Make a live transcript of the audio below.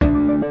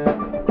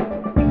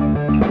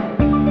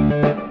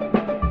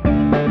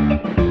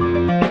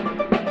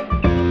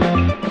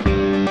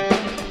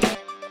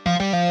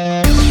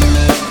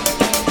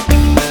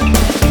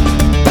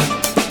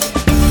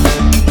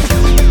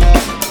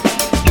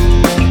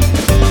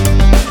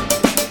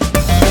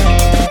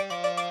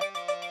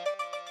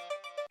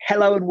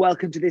Hello and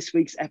welcome to this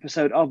week's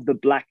episode of the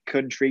Black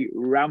Country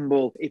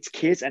Ramble. It's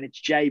Kit and it's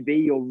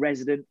JB, your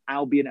resident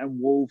Albion and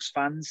Wolves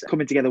fans,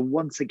 coming together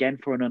once again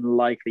for an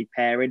unlikely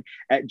pairing.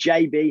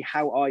 JB,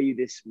 how are you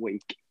this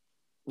week?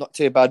 Not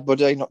too bad,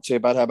 buddy. Not too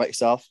bad. How about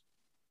yourself?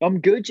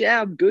 I'm good,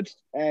 yeah, I'm good.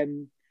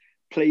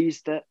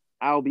 Pleased that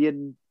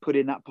Albion put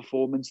in that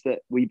performance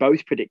that we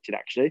both predicted,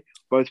 actually.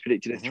 Both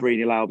predicted a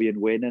 3-0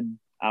 Albion win and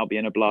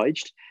Albion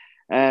obliged.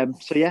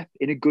 So, yeah,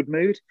 in a good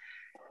mood.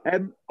 I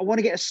want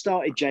to get us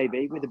started,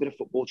 JB, with a bit of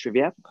football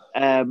trivia.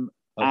 And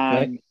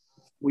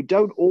we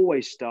don't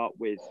always start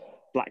with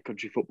Black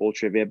Country football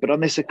trivia, but on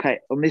this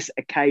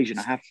occasion,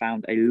 I have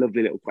found a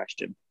lovely little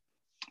question,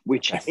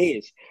 which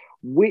is,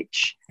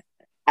 which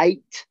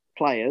 8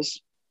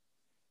 players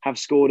have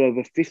scored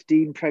over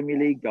 15 Premier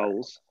League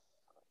goals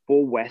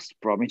for West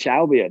Bromwich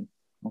Albion?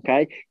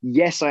 Okay.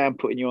 Yes, I am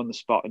putting you on the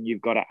spot and you've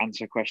got to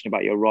answer a question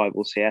about your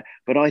rivals here,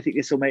 but I think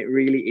this will make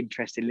really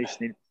interesting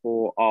listening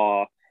for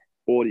our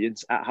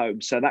audience at home.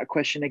 So that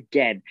question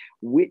again,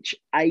 which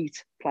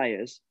 8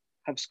 players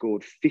have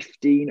scored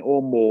 15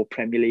 or more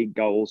Premier League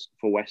goals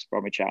for West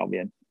Bromwich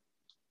Albion?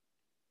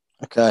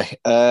 Okay.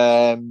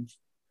 Adam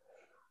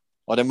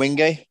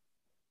Wingy?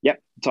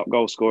 Yep, top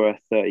goal scorer,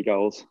 30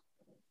 goals.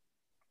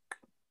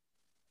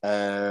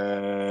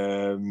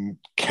 Kev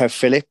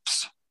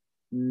Phillips?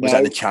 No. Was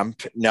that the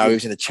champ? No, he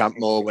was in the champ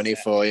more, wasn't he,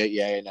 for you?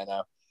 Yeah,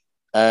 no.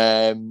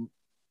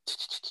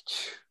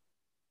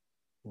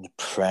 In the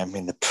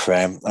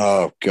Prem.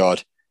 Oh,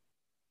 God.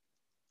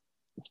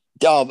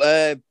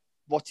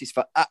 What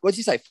did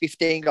you say?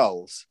 15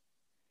 goals?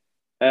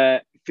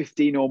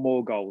 15 or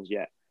more goals,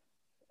 yeah.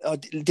 Oh,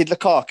 did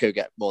Lukaku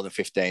get more than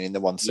 15 in the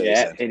one season?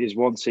 Yeah, it is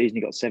one season.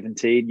 He got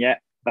 17, yeah.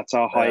 That's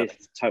our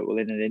highest total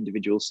in an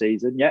individual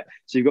season, yeah.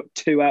 So you've got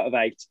 2 out of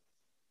 8.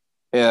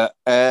 Yeah.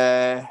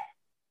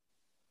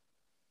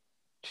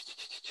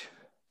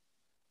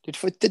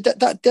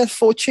 Did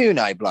Fortune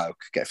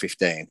bloke get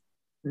 15?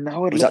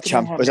 No, was that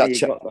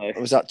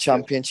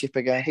championship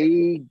again?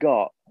 He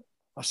got.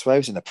 I swear he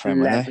was in the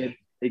Premier. 11.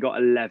 He got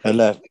 11.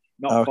 11.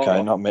 Not okay,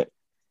 far. Not me.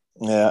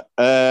 Yeah.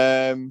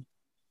 So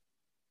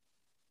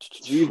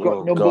you've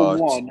got number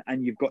 1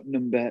 and you've got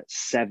number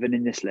 7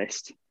 in this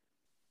list.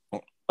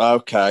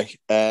 Okay.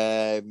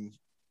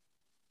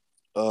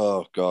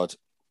 Oh God,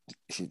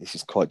 this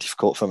is quite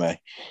difficult for me.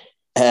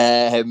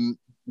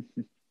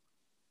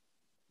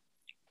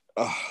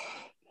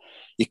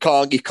 You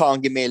can't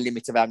give me a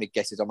limit of how many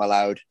guesses I'm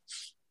allowed.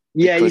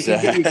 Yeah, because, you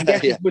can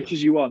guess as much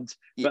as you want.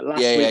 But last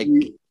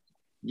week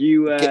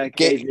you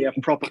gave me a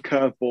proper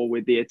curveball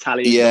with the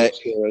Italian goal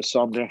scorers,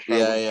 so I'm going to throw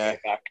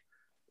it back.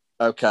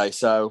 Okay,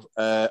 so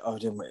I'm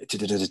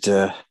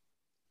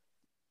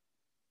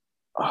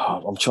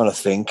trying to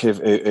think of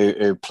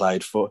who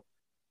played for.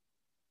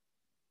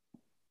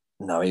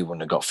 No, he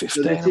wouldn't have got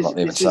 15. So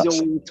this is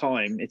all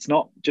time. It's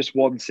not just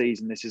one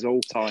season. This is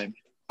all time.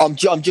 I'm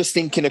just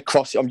thinking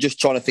across. I'm just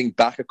trying to think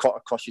back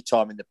across your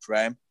time in the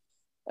Prem.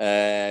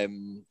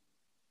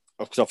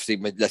 Because obviously,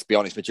 let's be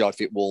honest,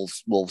 majority of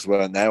Wolves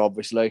weren't there,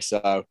 obviously.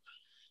 So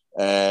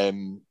there's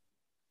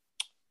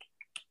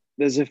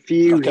a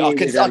few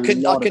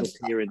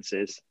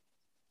appearances.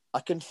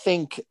 I can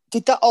think.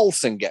 Did that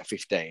Olsen get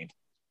 15?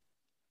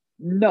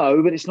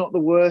 No, but it's not the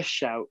worst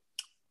shout.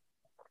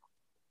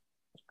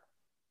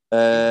 He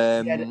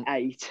had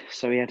 8,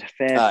 so he had a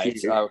fair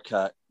few.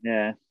 Okay.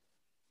 Yeah.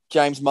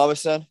 James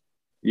Morrison?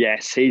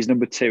 Yes, he's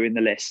number 2 in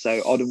the list.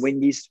 So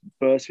Odemwingy's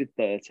first with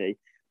 30,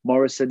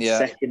 Morrison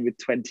second with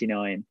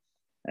 29,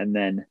 and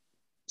then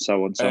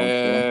so on.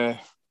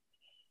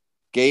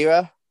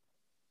 Gira?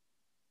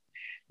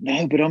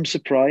 No, but I'm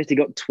surprised he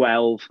got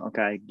 12.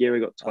 Okay, Gira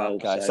got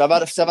 12. Okay, so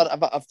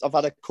I've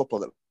had a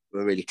couple that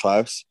were really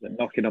close. They're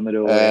knocking on the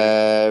door.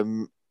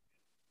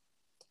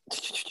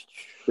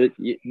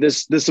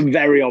 There's some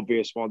very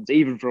obvious ones,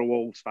 even for a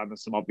Wolves fan.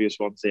 There's some obvious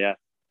ones here.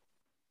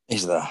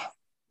 Is there?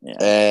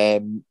 Yeah.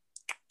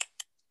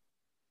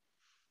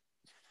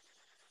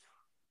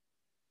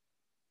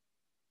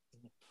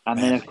 And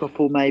then a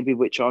couple maybe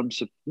which I'm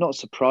not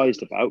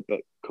surprised about, but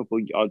a couple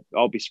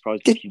I'll be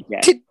surprised if you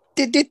get.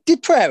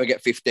 Did Pereira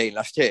get 15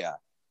 last year?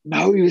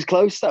 No, he was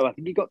close though. I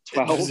think he got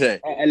 12.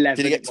 11.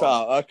 Did he get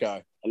 12?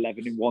 Okay.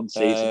 11 in one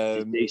season.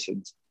 Is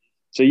decent.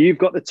 So you've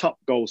got the top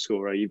goal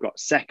scorer, you've got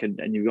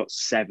 2nd, and you've got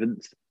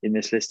 7th in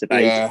this list of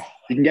 8. Yeah.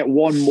 You can get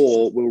one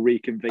more. We'll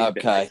reconvene. Okay. A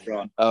bit later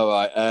on. All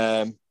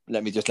right.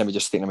 Let me just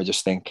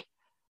think.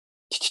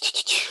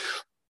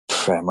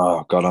 Prem.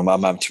 Oh God, I'm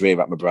having to read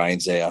about my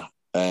brains here.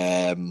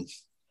 Oh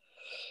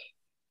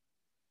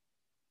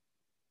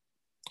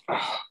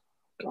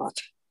God.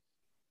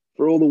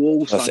 For all the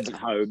Wolves fans at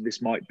home,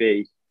 this might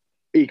be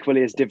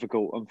equally as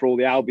difficult, and for all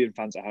the Albion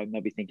fans at home,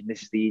 they'll be thinking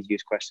this is the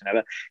easiest question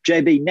ever.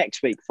 JB,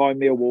 next week, find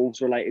me a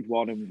Wolves-related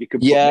one, and you can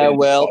put if you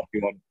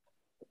want.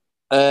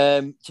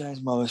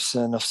 James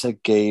Morrison, I've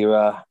said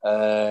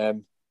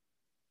Gira.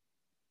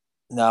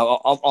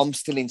 No, I'm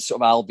still in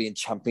sort of Albion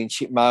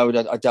Championship mode.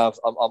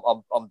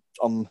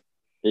 I'm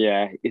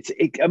Yeah,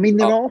 I mean,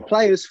 there are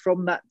players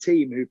from that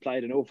team who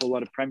played an awful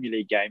lot of Premier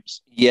League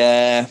games.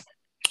 Yeah,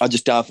 I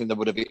just don't think they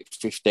would have hit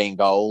 15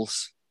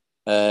 goals.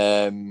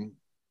 I'm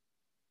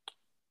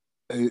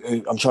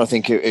trying to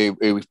think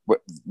who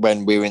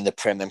when we were in the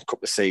Prem them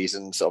couple of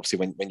seasons. Obviously,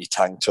 when you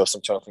tanked us,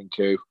 I'm trying to think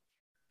who.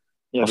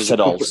 Yeah, I've said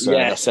Olsen.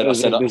 Yeah, I've said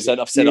Olsen.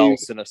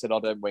 I've said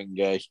Adam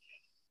Wingy.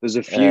 There's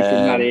a few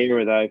from that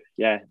era, though.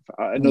 Yeah,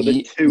 another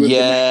two of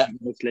the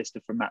names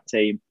listed from that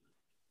team.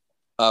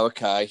 Oh,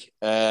 okay.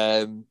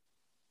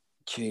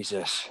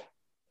 Jesus.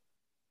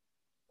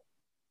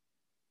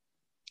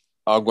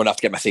 I'm going to have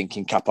to get my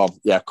thinking cap on.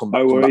 Yeah, come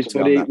back. No worries,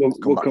 come back buddy.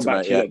 We'll come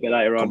back to you a little bit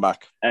later on. Come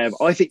back.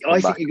 I think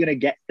you're going to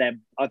get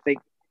them. I think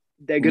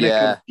they're going to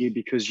come to you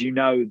because you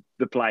know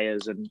the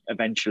players, and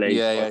eventually,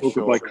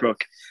 by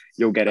crook,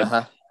 you'll get him.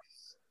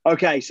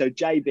 Okay, so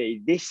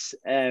JB,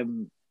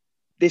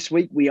 this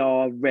week we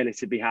are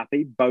relatively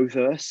happy, both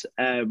of us.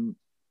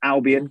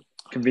 Albion,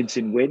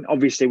 convincing win.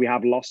 Obviously, we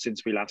have lost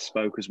since we last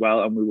spoke as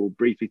well, and we will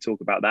briefly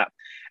talk about that.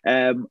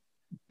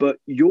 But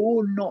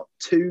you're not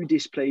too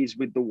displeased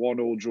with the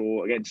 1-1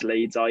 draw against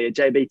Leeds, are you?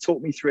 JB,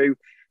 talk me through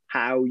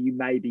how you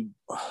maybe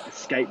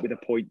escape with a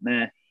point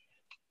there.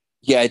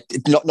 Yeah,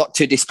 not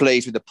too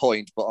displeased with the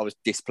point, but I was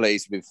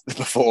displeased with the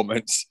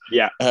performance.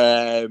 Yeah.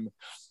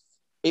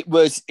 It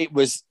was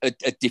a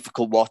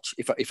difficult watch,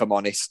 if I'm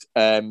honest.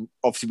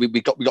 Obviously,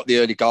 we got the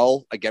early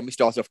goal. Again, we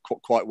started off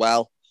quite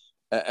well,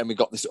 and we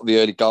got the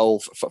early goal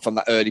from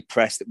that early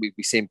press that we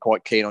seem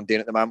quite keen on doing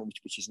at the moment,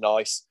 which is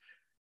nice.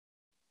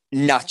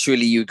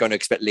 Naturally, you're going to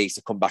expect Leeds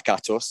to come back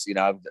at us. You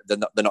know, they're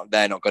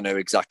not going to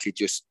exactly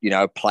just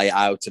play it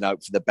out and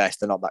hope for the best.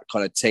 They're not that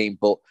kind of team,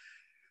 but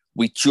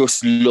we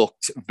just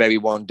looked very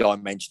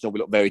one-dimensional. We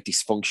looked very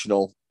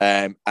dysfunctional,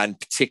 and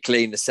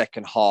particularly in the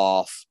second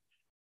half,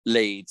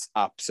 Leeds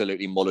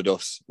absolutely mullered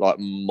us.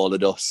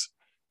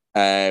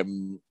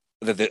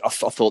 I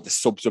thought the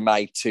subs were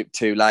made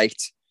too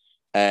late.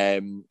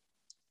 It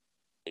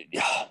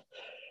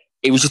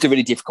was just a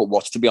really difficult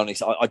watch, to be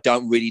honest. I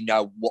don't really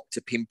know what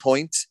to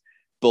pinpoint,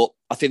 but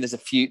I think there's a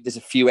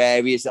few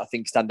areas that I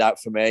think stand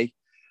out for me.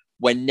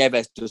 When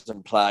Neves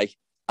doesn't play,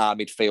 our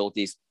midfield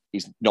is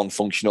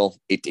non-functional.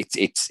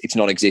 It's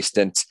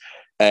non-existent.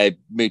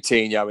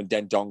 Moutinho and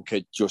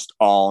Dendoncker just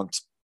aren't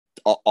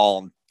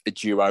a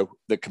duo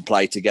that can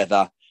play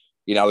together.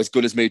 As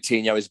good as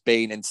Moutinho has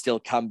been and still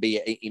can be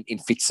in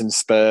fits and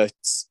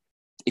spurts,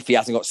 if he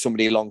hasn't got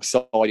somebody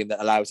alongside him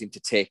that allows him to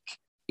tick,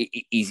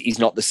 he's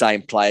not the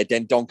same player.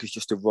 Dendonker's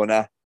just a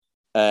runner.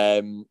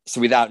 So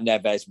without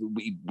Neves,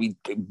 we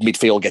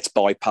midfield gets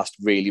bypassed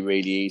really,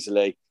 really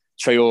easily.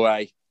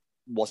 Traore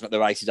wasn't at the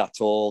races at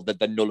all.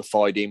 They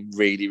nullified him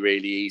really,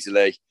 really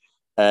easily.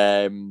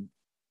 It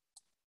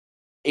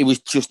was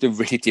just a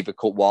really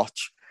difficult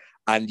watch,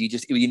 and you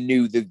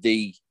knew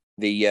the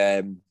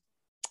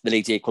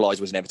Leeds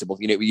equaliser was inevitable.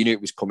 You knew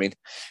it was coming.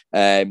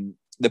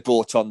 They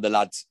brought on the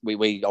lad.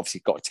 We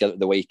obviously got together at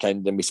the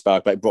weekend and we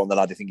spoke about it. Brought on the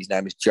lad. I think his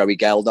name is Joey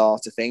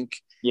Geldart, I think.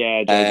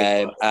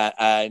 Yeah.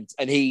 And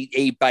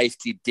he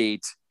basically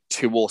did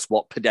to us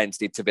what Podence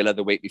did to Villa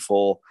the week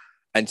before,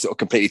 and sort of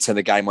completely turned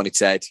the game on its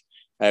head.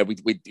 He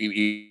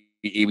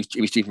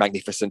was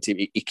magnificent.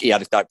 He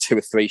had about 2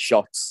 or 3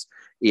 shots.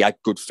 He had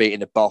good feet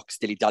in the box.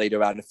 Dilly-dallied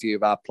around a few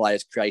of our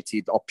players,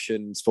 created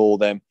options for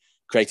them,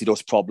 created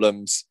us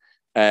problems.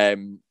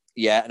 And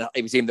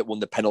it was him that won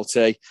the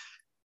penalty.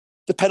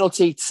 The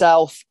penalty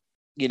itself,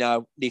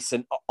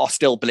 listen, I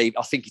still believe.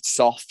 I think it's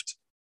soft.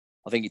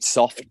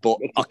 But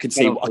I can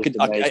see. I'm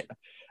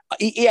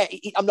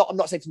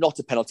not saying it's not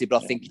a penalty,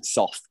 but I think it's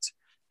soft.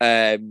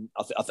 I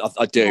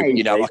do.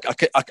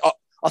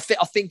 I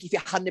think if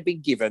it hadn't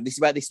been given, this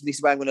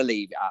is where I'm going to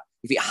leave it at.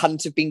 If it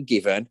hadn't have been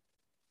given,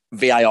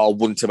 VAR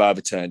wouldn't have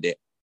overturned it.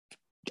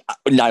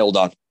 Nailed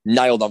on.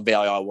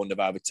 VAR wouldn't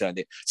have overturned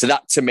it. So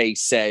that to me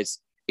says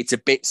it's a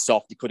bit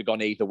soft. It could have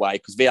gone either way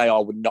because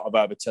VAR would not have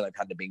overturned it if it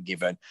hadn't been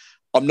given.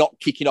 I'm not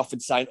kicking off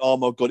and saying, "Oh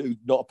my God, it was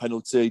not a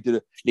penalty."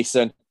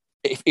 Listen,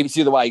 if it's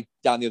the other way,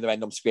 down the other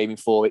end, I'm screaming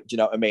for it. Do you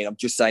know what I mean? I'm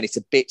just saying it's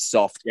a bit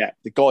soft. Yeah.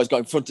 The guy's got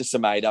in front of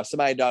Semedo.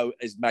 Semedo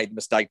has made the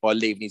mistake by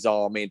leaving his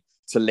arm in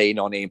to lean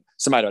on him.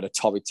 Semedo had a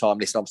torrid time.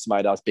 Listen, I'm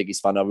Semedo's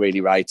biggest fan. I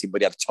really rate him,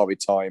 but he had a torrid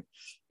time.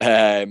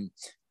 And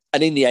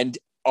in the end,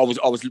 we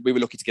were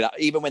looking to get out.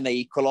 Even when they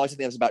equalised, I think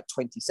there was about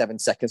 27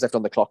 seconds left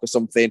on the clock or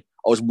something.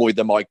 I was worried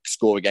they might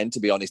score again,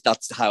 to be honest.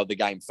 That's how the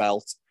game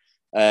felt.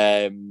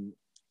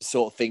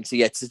 Sort of thing. So,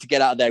 to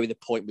get out of there with a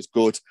point was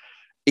good.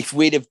 If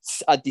we'd have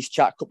had this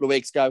chat a couple of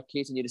weeks ago,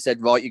 Keith, and you'd have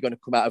said, right, you're going to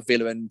come out of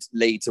Villa and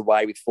Leeds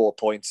away with 4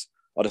 points,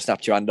 I'd have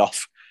snapped your hand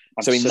off.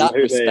 Absolutely,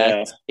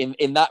 so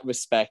in that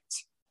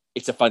respect,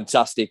 it's a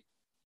fantastic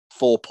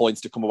 4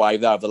 points to come away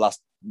with over the last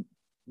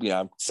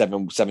 7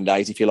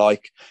 days, if you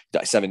like.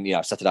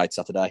 7, Saturday to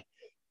Saturday.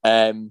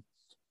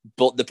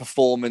 But the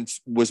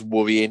performance was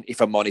worrying, if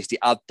I'm honest. It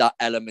had that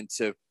element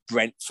of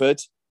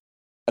Brentford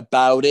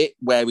about it,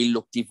 where we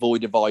looked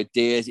devoid of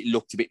ideas. It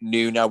looked a bit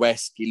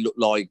Nuno-esque. It looked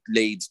like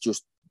Leeds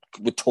just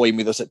were toying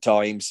with us at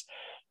times.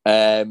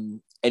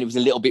 And it was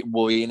a little bit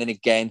worrying. And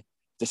again,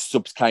 the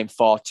subs came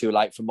far too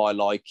late for my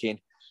liking.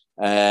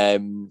 Not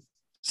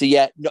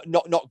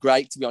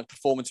great, to be honest.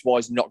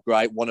 Performance-wise, not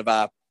great. One of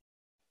our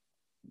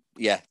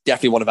yeah,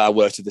 definitely one of our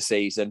worst of the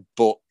season,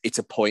 but it's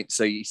a point.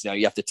 So, you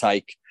have to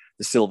take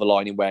the silver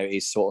lining where it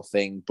is, sort of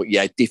thing. But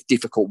yeah,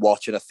 difficult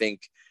watch. And I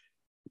think,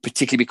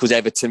 particularly because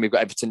we've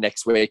got Everton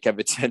next week.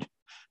 Everton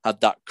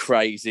had that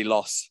crazy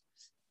loss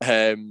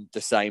the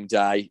same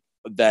day.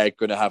 They're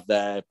going to have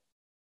they're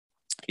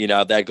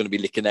going to be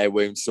licking their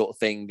wounds, sort of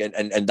thing.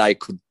 And they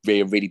could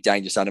be a really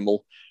dangerous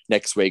animal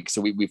next week.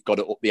 So we've got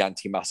to up the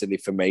ante massively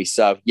for me.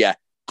 So yeah,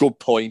 good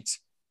point,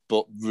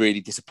 but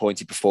really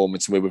disappointing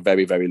performance. And we were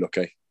very, very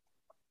lucky.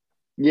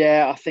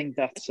 Yeah, I think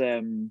that's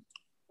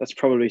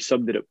probably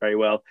summed it up very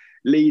well.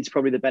 Leeds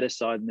probably the better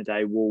side in the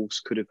day. Wolves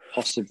could have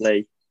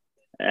possibly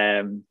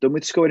done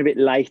with scoring a bit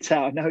later.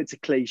 I know it's a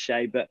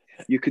cliche, but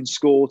you can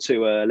score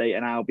too early,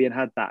 and Albion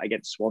had that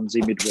against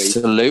Swansea midweek.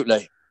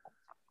 Absolutely.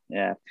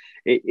 Yeah,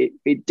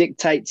 it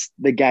dictates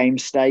the game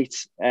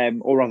state,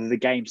 or rather, the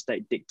game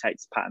state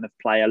dictates the pattern of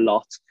play a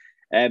lot.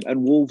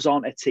 And Wolves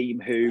aren't a team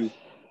who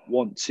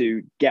want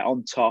to get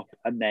on top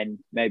and then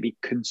maybe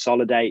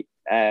consolidate,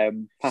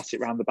 pass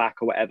it around the back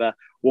or whatever.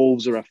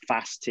 Wolves are a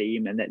fast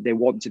team, and they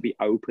want to be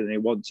open, they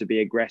want to be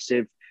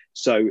aggressive.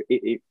 So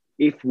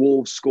if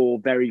Wolves score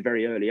very,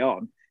 very early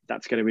on,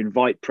 that's going to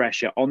invite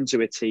pressure onto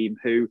a team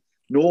who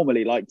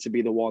normally like to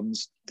be the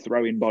ones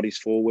throwing bodies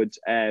forward.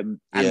 With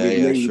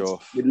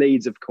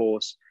Leeds, of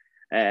course,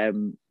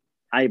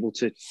 able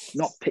to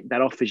not pick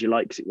that off as you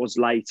like, because it was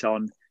late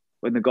on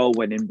when the goal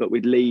went in, but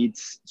with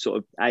Leeds sort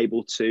of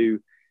able to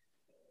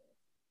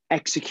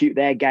execute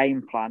their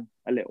game plan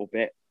a little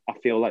bit. I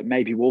feel like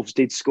maybe Wolves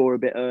did score a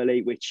bit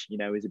early, which,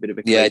 is a bit of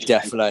a cliche.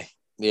 Definitely.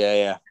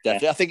 Yeah,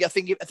 definitely. Yeah.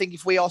 I think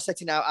if we are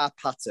setting out our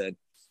pattern,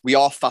 we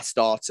are fast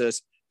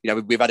starters.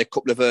 We've had a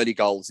couple of early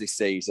goals this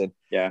season.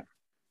 Yeah.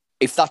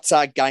 If that's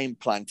our game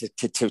plan to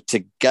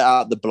get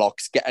out the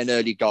blocks, get an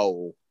early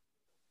goal,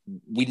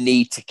 we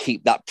need to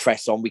keep that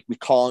press on. We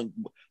can't.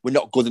 We're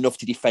not good enough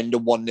to defend a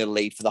 1-0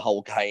 lead for the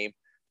whole game.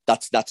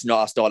 That's not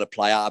our style of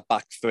play. Our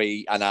back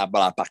three and our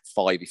back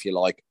five, if you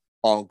like,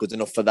 aren't good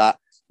enough for that.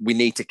 We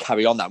need to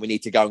carry on that. We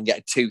need to go and get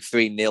a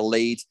 2-3-0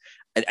 lead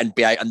and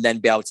then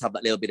be able to have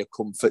that little bit of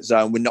comfort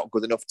zone. We're not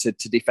good enough to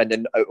defend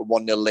a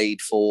 1-0 lead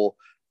for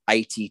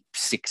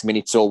 86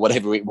 minutes or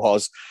whatever it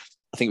was.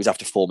 I think it was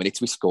after 4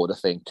 minutes we scored, I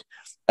think.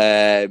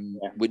 We're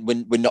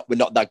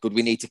not that good.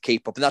 We need to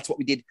keep up. And that's what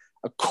we did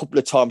a couple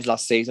of times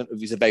last season. It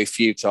was a very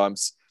few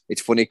times.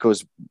 It's funny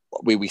because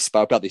we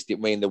spoke about this,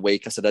 didn't we, in the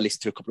week? I said I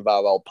listened to a couple of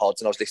our old pods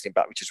and I was listening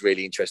back, which is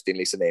really interesting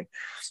listening.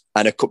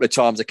 And a couple of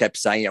times I kept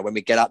saying, when we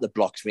get out the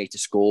blocks, we need to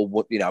score,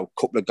 a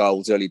couple of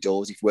goals early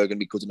doors if we're going to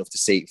be good enough to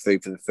see it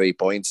through for the 3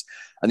 points.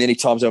 And the only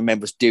times I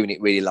remember us doing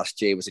it really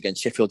last year was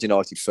against Sheffield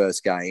United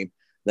first game.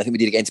 And I think we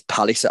did it against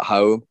Palace at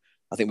home.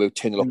 I think we were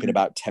 2-0 up in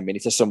about 10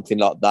 minutes or something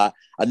like that.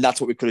 And that's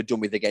what we could have done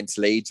with against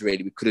Leeds,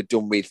 really. We could have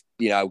done with,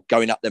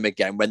 going at them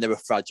again when they were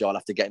fragile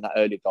after getting that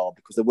early goal,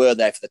 because they were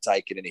there for the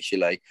taking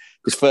initially.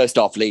 Because first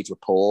half, Leeds were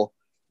poor,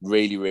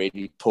 really,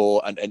 really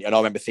poor. And I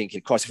remember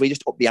thinking, Christ, if we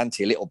just up the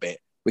ante a little bit,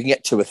 we can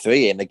get 2 or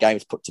 3 in, the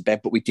game's put to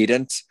bed, but we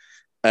didn't.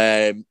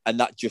 And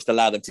that just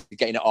allowed them to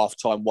get in at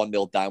half-time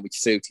 1-0 down, which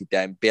suited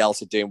them.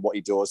 Bielsa doing what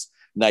he does.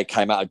 And they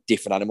came out a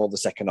different animal in the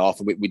second half,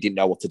 and we didn't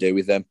know what to do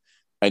with them.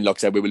 And like I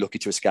said, we were lucky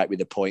to escape with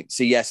a point.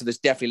 So there's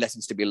definitely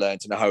lessons to be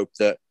learned, and I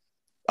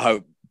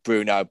hope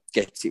Bruno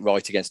gets it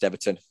right against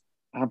Everton.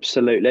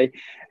 Absolutely.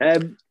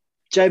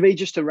 JB,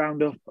 just to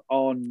round up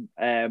on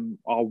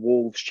our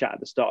Wolves chat at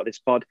the start of this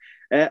pod,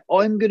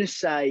 I'm going to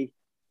say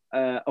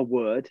a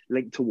word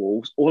linked to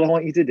Wolves. All I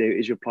want you to do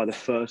is reply the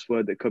first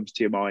word that comes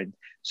to your mind.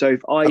 So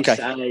if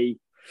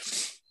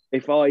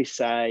I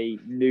say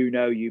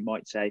Nuno, you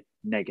might say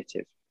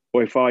negative.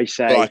 Or if I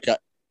say...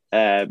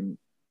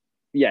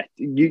 yeah,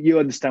 you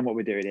understand what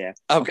we're doing here.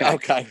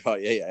 Okay,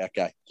 right, yeah,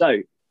 okay. So,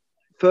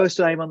 first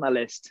name on that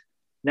list,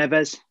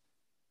 Neves.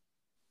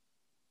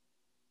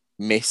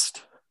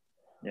 Missed.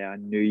 Yeah, I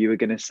knew you were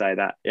going to say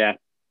that. Yeah,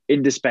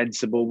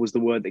 indispensable was the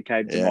word that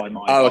came to my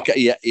mind. Oh,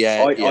 okay,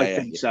 yeah. I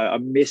think so. I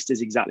missed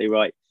is exactly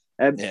right.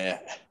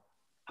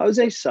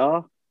 Jose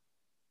Sarr.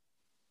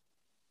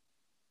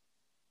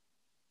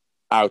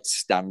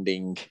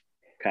 Outstanding.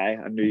 Okay,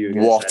 I knew you were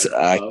going to say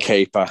that. What a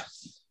keeper.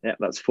 Yeah,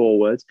 that's 4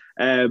 words.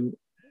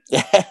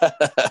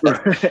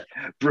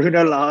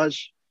 Bruno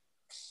Lage.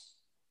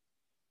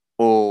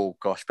 Oh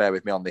gosh, bear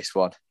with me on this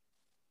one.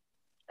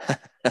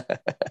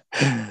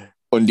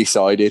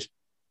 Undecided.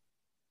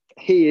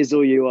 He is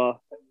or you are?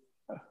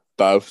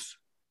 Both.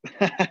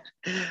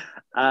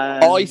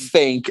 I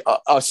think.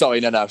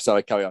 Sorry, no.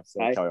 Sorry, carry on.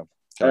 Carry on.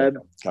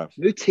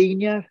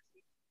 Moutinho.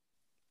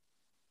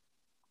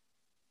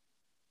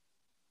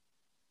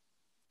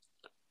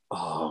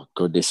 Oh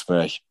goodness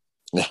me.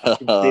 I can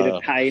see the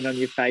pain on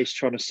your face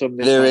trying to sum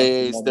this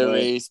up. There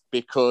is,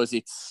 because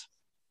it's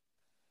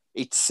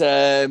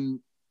so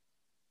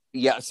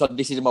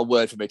this isn't my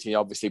word for Moutinho,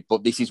 obviously,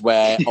 but this is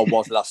where I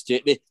was last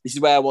year. This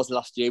is where I was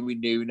last year with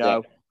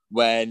Nuno,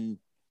 when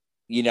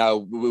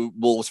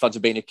Wolves fans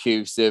were being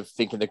accused of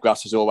thinking the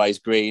grass was always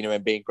greener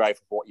and being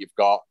grateful for what you've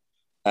got,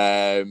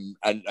 and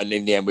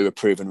in the end we were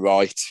proven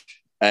right.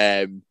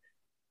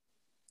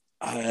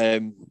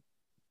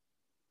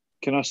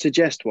 Can I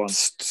suggest one?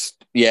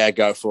 Yeah,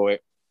 go for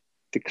it.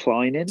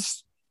 Declining.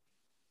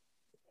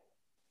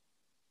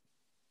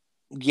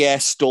 Yeah,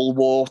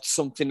 stalwart,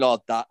 something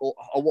like that. Or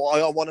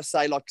I want to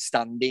say like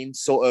standing,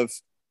 sort of.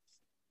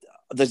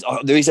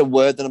 There is a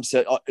word that I'm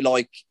saying,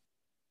 like,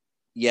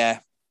 yeah.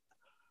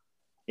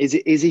 Is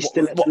he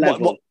still at the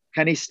level?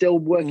 Can he still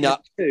work No.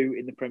 at 2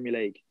 in the Premier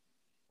League?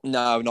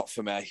 No, not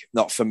for me.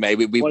 Not for me.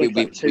 What if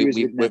that 2 is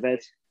with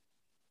Neves?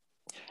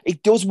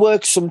 It does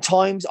work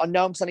sometimes. I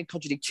know I'm sounding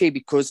contradictory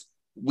because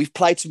we've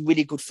played some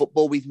really good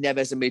football with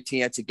Neves and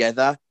Moutinho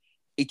together.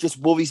 It just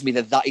worries me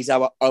that is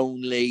our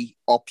only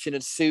option.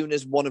 As soon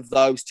as one of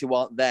those two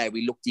aren't there,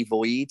 we look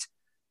devoid.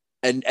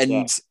 And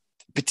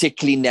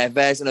particularly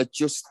Neves. And I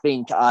just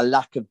think our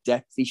lack of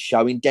depth is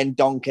showing.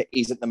 Dendoncker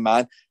isn't the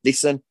man.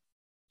 Listen,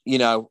 you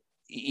know,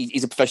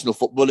 he's a professional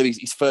footballer. He's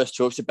his first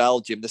choice to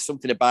Belgium. There's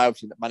something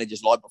about him that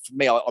managers like. But for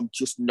me, I'm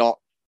just not.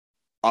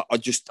 I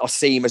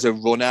see him as a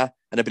runner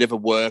and a bit of a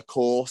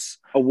workhorse.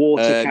 A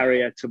water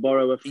carrier, to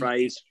borrow a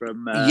phrase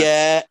from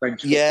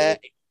French football.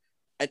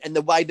 And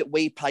the way that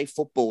we play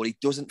football, it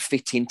doesn't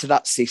fit into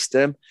that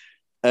system.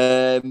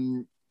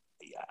 And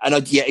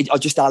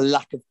our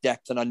lack of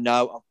depth. And I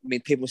know, I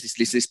mean, people must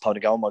listen to this pod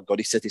and go, "Oh my God,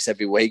 he said this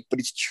every week," but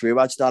it's true.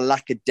 Just our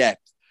lack of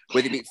depth,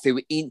 whether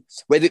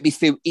it be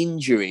through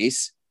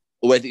injuries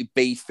or whether it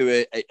be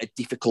through a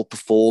difficult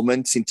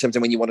performance in terms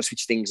of when you want to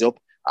switch things up.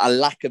 A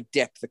lack of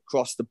depth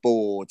across the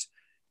board,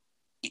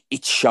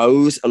 it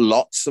shows a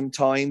lot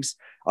sometimes.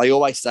 I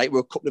always say we're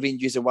a couple of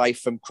injuries away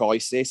from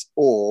crisis,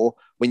 or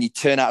when you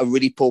turn out a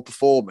really poor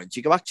performance,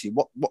 you go, actually,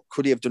 what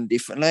could he have done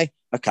differently?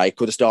 Okay,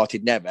 could have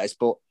started Neves,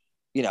 but,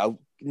 you know,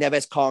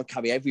 Neves can't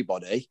carry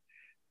everybody.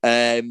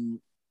 You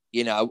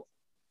know,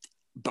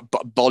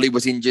 but Bolly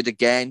was injured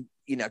again.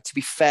 You know, to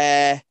be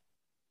fair,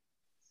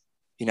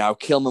 you know,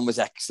 Kilman was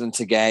excellent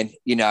again.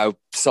 You know,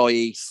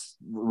 Saiss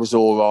was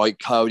all right.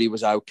 Cody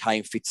was okay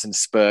in fits and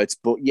spurts.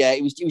 But yeah,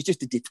 it was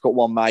just a difficult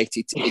one, mate.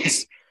 It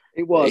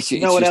was.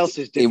 No one else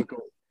is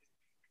difficult.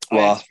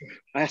 I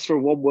asked for a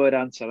one-word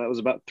answer. That was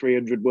about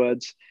 300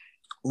 words.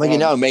 Well, you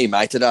know me,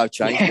 mate. I don't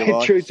change.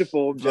 Yeah, true to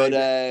form, but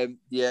I've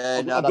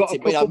got a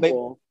couple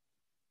more.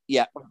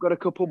 Yeah, I've got a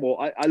couple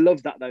more. I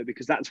love that though,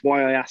 because that's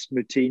why I asked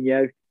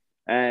Moutinho.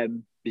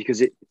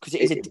 Because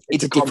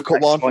it's a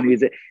difficult one.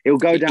 He'll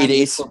go down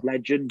as a club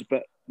legend,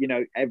 but you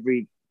know,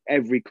 every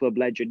club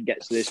legend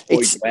gets to this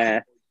point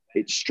where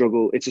it's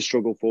a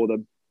struggle for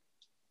them.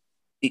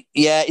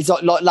 Yeah, it's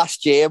like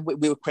last year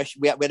we were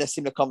questioning. We had a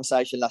similar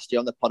conversation last year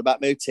on the pod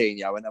about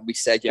Moutinho, and we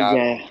said,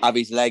 have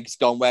his legs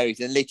gone where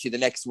he's? And literally the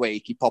next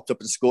week he popped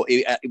up and scored.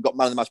 He got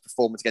man of the match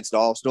performance against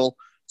Arsenal,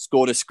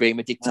 scored a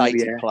screamer,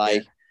 dictated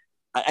play,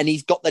 and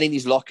he's got that in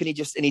his lock. And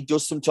he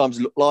does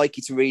sometimes look like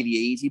it's really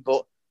easy,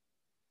 but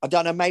I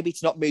don't know. Maybe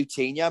it's not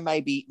Moutinho.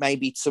 Maybe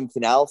it's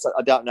something else.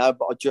 I don't know,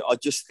 but I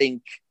just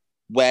think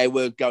where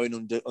we're going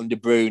under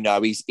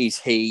Bruno is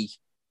he.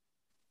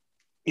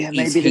 Yeah,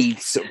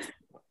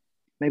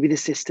 maybe the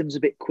system's a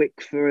bit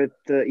quick for a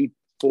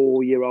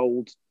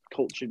 34-year-old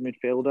cultured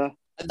midfielder.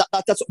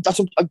 That's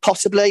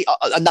possibly,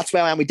 and that's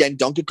where I am with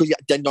Dendoncker, because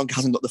Dendoncker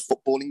hasn't got the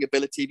footballing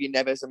ability of your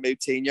Neves and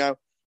Moutinho.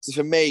 So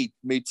for me,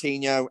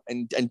 Moutinho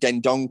and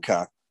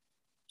Dendoncker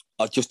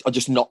are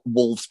just not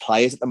Wolves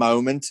players at the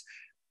moment.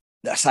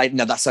 That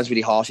sounds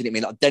really harsh. I didn't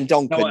mean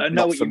Dendoncker,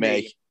 not for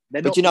me.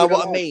 But you know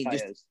what I mean?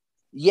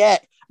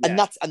 And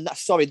that's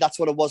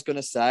what I was going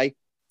to say.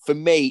 For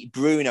me,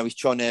 Bruno is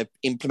trying to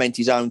implement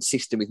his own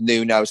system with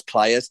Nuno's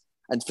players.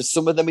 And for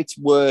some of them, it's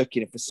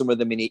working. And for some of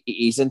them, it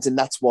isn't. And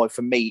that's why,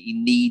 for me, he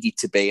needed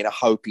to be. And I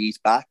hope he's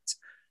backed.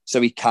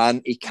 So he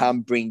can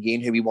bring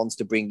in who he wants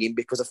to bring in.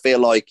 Because I feel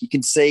like you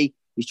can see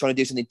he's trying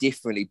to do something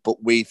differently,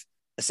 but with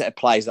a set of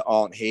players that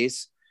aren't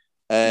his.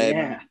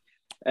 I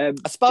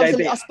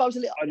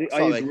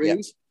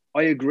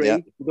agree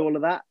with all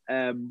of that.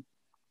 And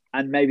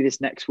maybe this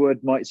next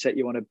word might set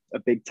you on a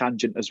big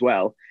tangent as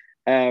well.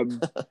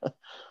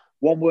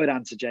 One word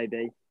answer,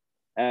 JB.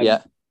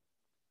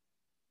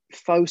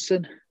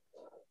 Fosun.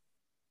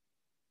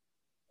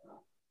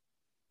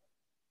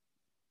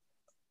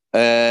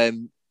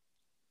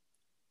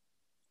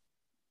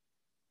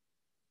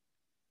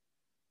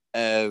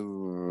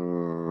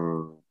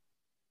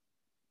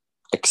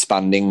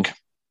 Expanding.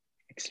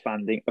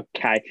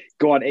 Okay,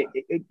 go on.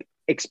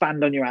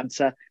 Expand on your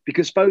answer,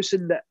 because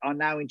Fosun that are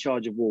now in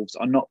charge of Wolves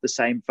are not the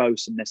same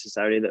Fosun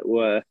necessarily that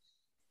were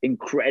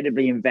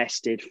incredibly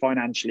invested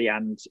financially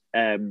and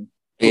that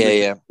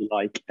they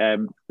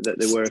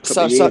were a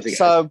couple of years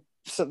ago.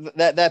 So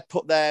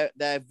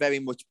they're very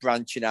much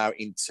branching out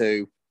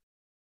into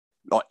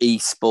like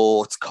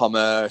esports,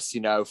 commerce,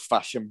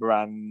 fashion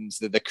brands.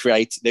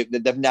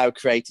 They've now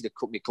created a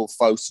company called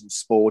Fosun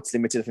Sports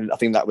Limited. I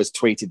think that was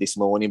tweeted this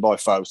morning by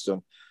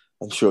Fosun.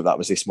 I'm sure that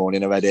was this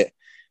morning. I read it.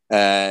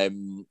 So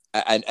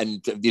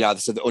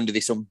under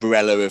this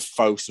umbrella of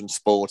Fosun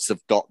Sports,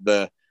 they've got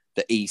the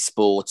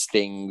esports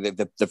thing.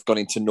 They've gone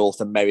into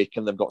North America,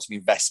 and they've got some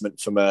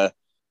investment from a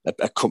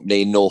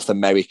company in North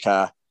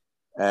America.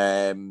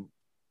 I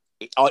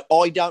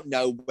don't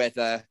know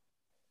whether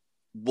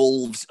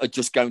Wolves are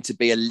just going to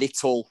be a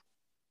little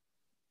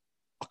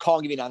I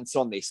can't give you an answer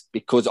on this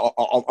because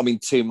I'm in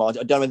two minds.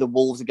 I don't know whether the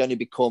Wolves are going to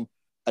become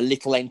a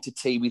little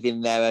entity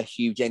within their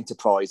huge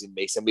enterprise in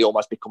this, and we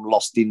almost become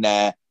lost in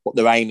what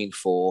they're aiming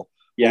for,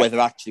 or whether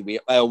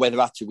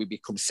actually we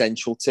become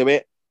central to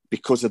it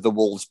because of the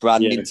Wolves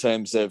brand in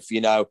terms of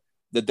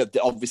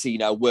obviously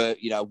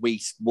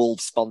we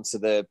Wolves sponsor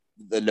the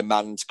Le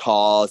Mans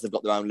cars. They've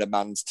got their own Le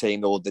Mans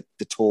team, or the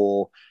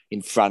Tour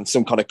in France,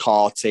 some kind of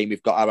car team.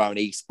 We've got our own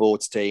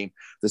esports team.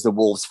 There's the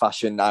Wolves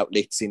fashion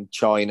outlets in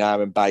China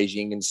and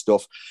Beijing and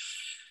stuff.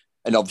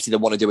 And obviously they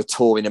want to do a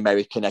tour in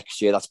America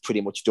next year. That's pretty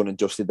much done and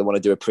dusted. They want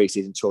to do a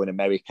pre-season tour in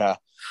America.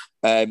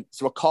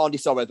 So I can't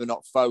decide whether or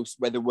not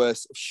whether we're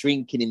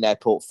shrinking in their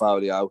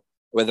portfolio, or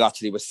whether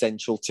actually we're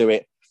central to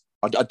it.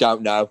 I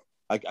don't know.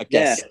 I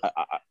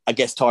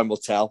guess time will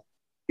tell.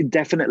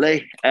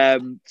 Definitely.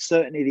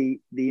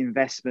 Certainly the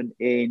investment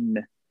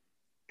in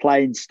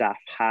playing staff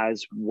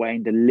has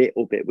waned a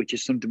little bit, which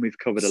is something we've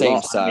covered a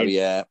lot.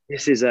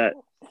 This is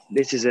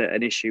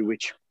an issue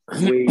which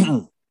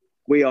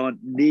we aren't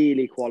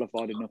nearly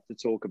qualified enough to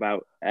talk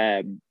about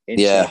in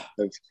terms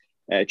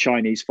of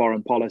Chinese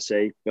foreign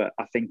policy, but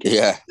I think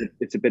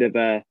it's a bit of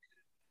a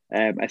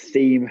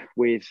theme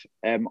with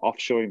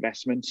offshore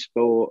investments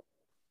for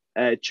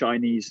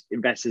Chinese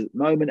investors at the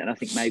moment, and I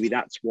think maybe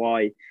that's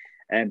why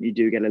you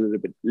do get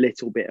a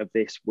little bit of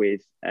this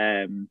with.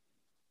 And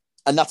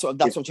that's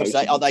what you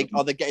say. Are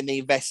they getting the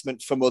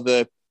investment from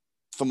other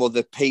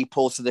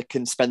people so they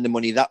can spend the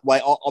money that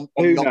way?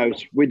 Who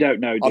knows? We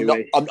don't know.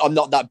 I'm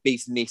not that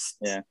business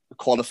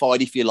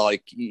qualified, if you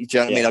like. You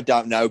know what I mean? I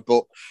don't know,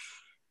 but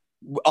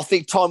I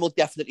think time will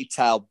definitely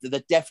tell.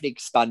 They're definitely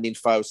expanding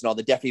Frozen.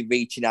 They're definitely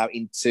reaching out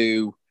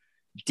into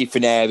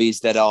different areas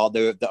that are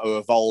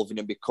evolving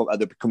and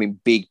they're becoming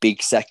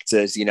big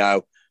sectors.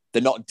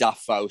 They're not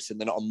Davos and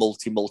they're not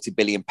a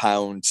multi-billion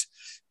pound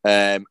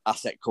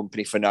asset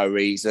company for no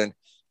reason.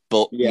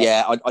 But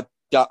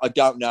I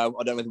don't know.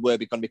 I don't know whether we're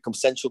going to become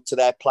central to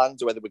their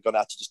plans or whether we're going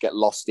to actually just get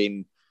lost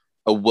in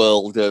a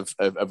world of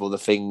other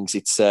things.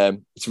 It's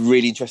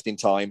really interesting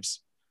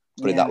times.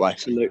 Put it that way.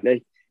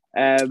 Absolutely.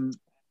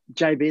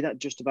 JB, that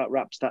just about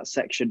wraps that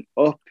section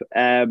up.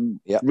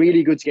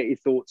 Really good to get your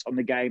thoughts on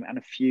the game and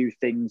a few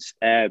things.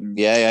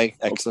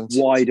 Excellent.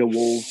 Wider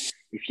Wolves,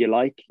 if you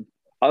like.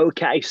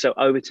 Okay, so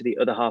over to the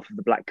other half of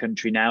the Black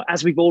Country now.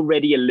 As we've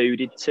already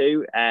alluded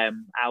to,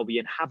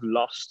 Albion have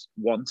lost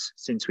once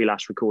since we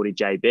last recorded,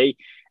 JB.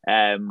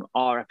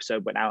 Our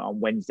episode went out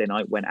on Wednesday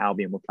night when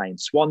Albion were playing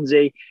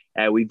Swansea.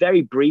 We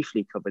very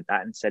briefly covered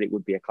that and said it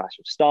would be a clash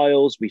of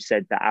styles. We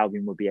said that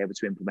Albion would be able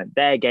to implement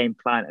their game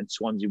plan and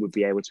Swansea would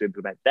be able to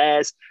implement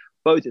theirs.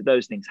 Both of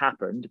those things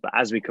happened, but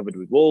as we covered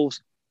with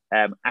Wolves,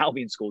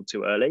 Albion scored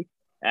too early,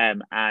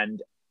 and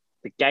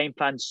the game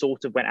plan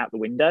sort of went out the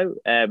window.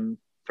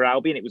 For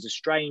Albion, it was a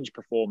strange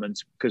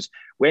performance because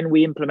when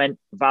we implement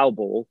Val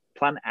ball,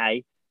 plan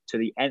A, to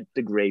the nth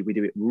degree, we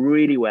do it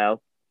really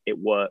well. It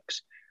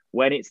works.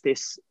 When it's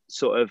this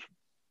sort of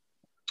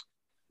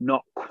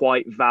not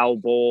quite Val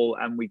ball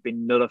and we've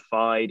been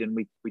nullified and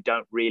we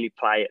don't really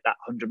play at that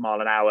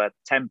 100-mile-an-hour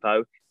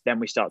tempo,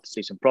 then we start to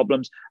see some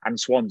problems. And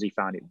Swansea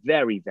found it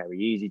very, very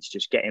easy to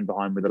just get in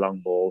behind with a long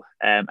ball.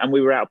 And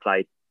we were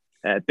outplayed,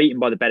 beaten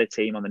by the better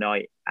team on the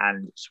night,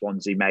 and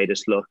Swansea made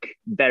us look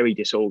very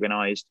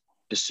disorganised,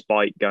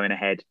 despite going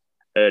ahead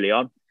early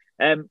on.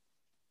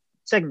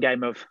 Second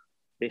game of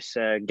this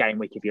game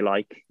week, if you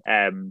like.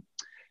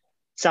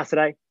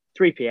 Saturday,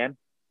 3 p.m,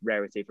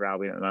 rarity for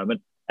Albion at the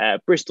moment.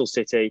 Bristol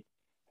City.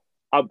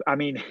 I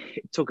mean,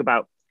 it took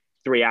about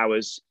 3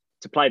 hours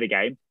to play the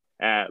game,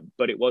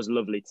 but it was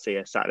lovely to see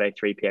a Saturday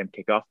 3 p.m.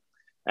 kickoff.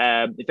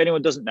 If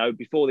anyone doesn't know,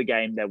 before the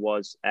game, there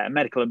was a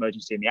medical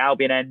emergency in the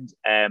Albion end.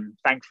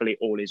 Thankfully,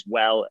 all is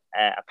well,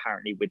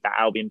 apparently, with that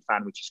Albion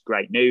fan, which is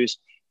great news.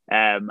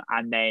 And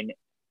then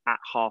at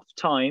half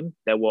time,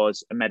 there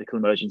was a medical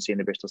emergency in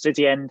the Bristol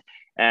City end.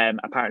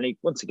 Apparently,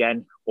 once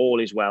again, all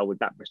is well with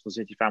that Bristol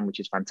City fan, which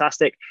is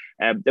fantastic.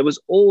 There was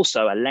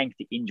also a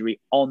lengthy injury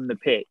on the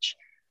pitch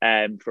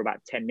for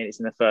about 10 minutes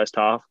in the first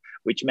half,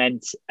 which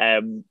meant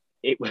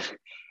it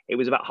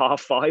was about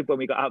 5:30 when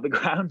we got out of the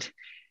ground,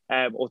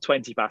 or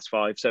 20 past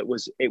 5. So it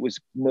was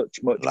much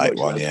late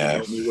one,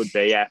 than we would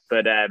be, yeah.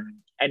 But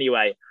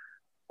anyway,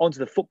 onto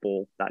the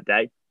football that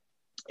day.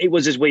 It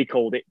was as we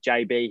called it,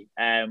 JB.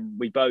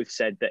 We both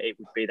said that it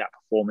would be that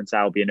performance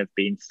Albion have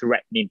been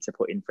threatening to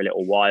put in for a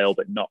little while,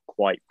 but not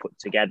quite put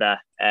together.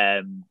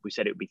 We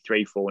said it would be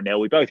 3-4-0.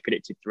 We both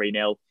predicted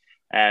 3-0.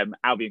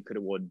 Albion could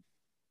have won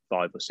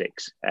 5 or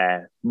 6.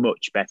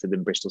 Much better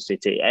than Bristol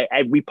City.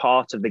 Every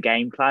part of the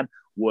game plan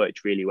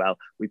worked really well.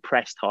 We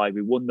pressed high.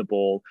 We won the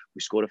ball.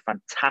 We scored a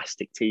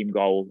fantastic team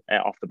goal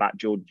off the bat.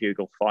 Jordan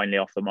Hugill finally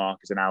off the mark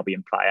as an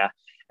Albion player,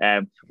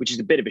 which is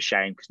a bit of a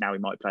shame because now we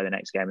might play the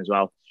next game as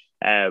well.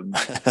 But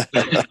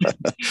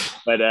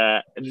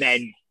and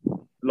then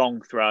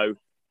long throw,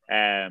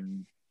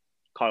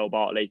 Kyle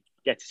Bartley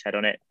gets his head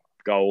on it,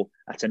 goal.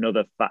 That's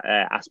another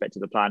aspect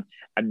of the plan.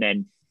 And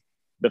then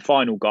the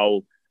final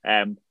goal,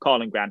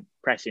 Carlin Grant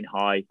pressing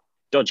high,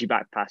 dodgy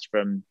back pass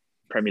from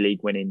Premier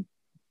League winning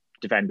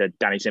defender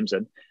Danny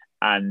Simpson,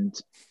 and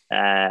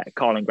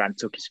Carlin Grant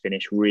took his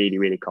finish really,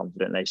 really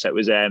confidently. So it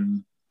was a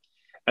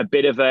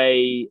bit of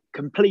a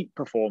complete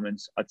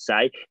performance, I'd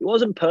say. It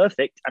wasn't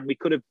perfect, and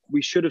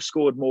we should have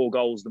scored more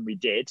goals than we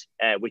did,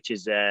 which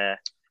is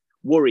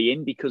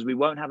worrying because we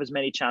won't have as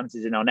many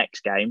chances in our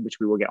next game, which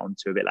we will get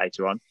onto a bit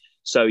later on.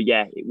 So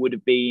yeah, it would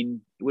have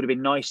been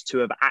nice to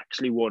have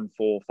actually won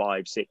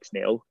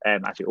 4-5-6-0,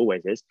 as it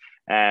always is,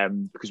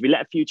 because we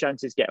let a few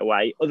chances get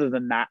away. Other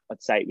than that,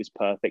 I'd say it was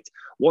perfect.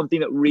 One thing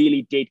that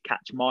really did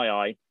catch my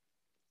eye,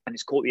 and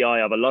it's caught the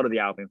eye of a lot of the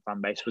Albion fan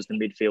base, was the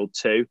midfield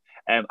too.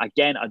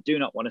 Again, I do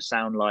not want to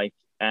sound like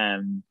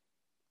I'm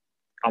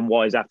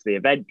wise after the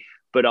event,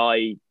 but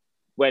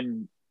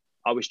when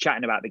I was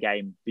chatting about the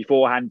game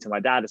beforehand to my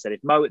dad, I said, if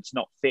Mowatt's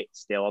not fit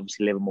still,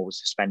 obviously Livermore was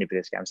suspended for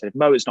this game. I said, if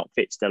Mowatt's not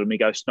fit still and we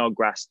go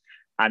Snodgrass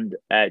and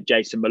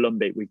Jason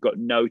Malumbi, we've got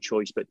no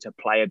choice but to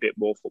play a bit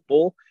more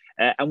football.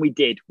 And we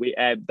did.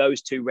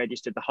 Those two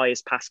registered the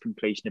highest pass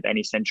completion of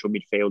any central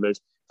midfielders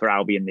for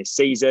Albion this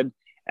season.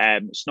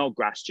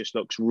 Snodgrass just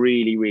looks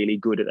really, really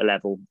good at the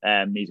level.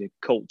 He's a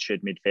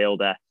cultured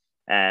midfielder.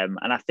 And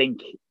I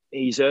think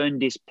he's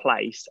earned his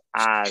place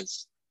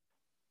as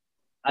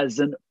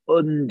an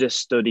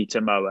understudy to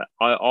Mowat.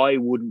 I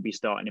wouldn't be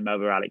starting him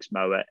over Alex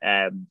Mowat.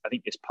 I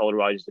think this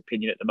polarizes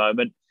opinion at the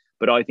moment,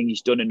 but I think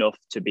he's done enough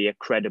to be a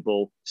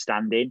credible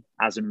stand-in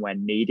as and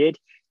when needed.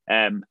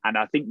 And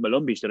I think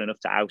Malumbi's done enough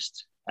to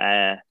oust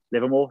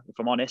Livermore, if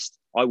I'm honest.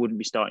 I wouldn't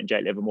be starting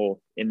Jake Livermore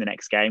in the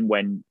next game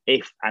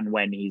if and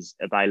when he's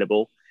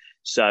available.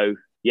 So,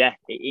 yeah,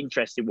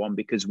 interesting one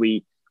because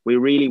we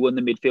really won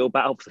the midfield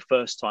battle for the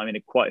first time in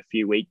quite a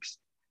few weeks.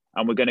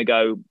 And we're going to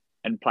go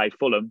and play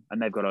Fulham, and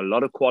they've got a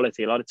lot of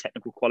quality, a lot of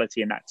technical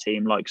quality in that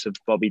team, likes of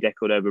Bobby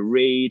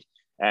Decordova-Reid,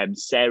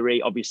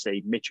 Seri,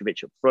 obviously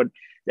Mitrovic up front.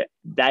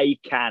 They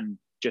can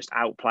just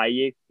outplay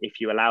you if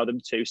you allow them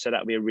to. So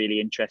that'll be a really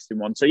interesting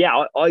one. So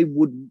yeah, I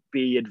wouldn't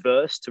be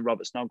adverse to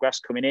Robert Snodgrass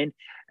coming in,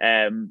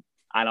 and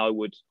I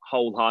would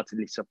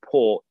wholeheartedly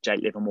support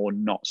Jake Livermore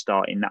not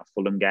starting that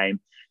Fulham game.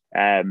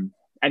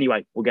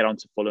 Anyway, we'll get on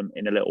to Fulham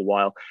in a little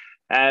while.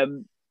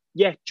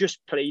 Yeah,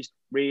 just pleased,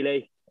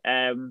 really.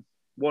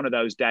 One of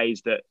those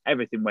days that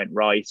everything went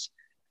right.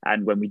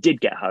 And when we did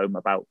get home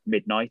about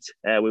midnight,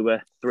 we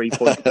were 3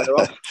 points better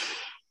off.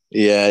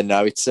 Yeah,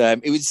 no, it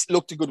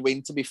looked a good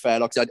win, to be fair.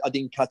 Like I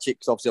didn't catch it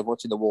because obviously I'm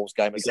watching the Wolves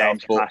game myself.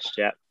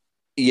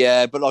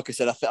 Yeah, but like I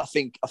said, I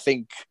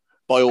think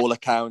by all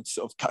accounts,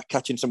 sort of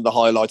catching some of the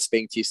highlights,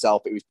 speaking to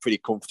yourself, it was pretty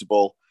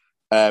comfortable.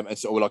 And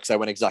sort of, like I say,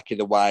 went exactly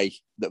the way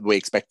that we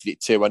expected it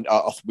to. And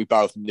we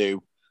both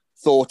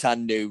thought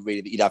and knew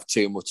really that you'd have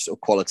too much sort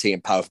of quality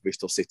and power for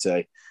Bristol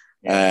City.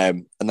 Yeah.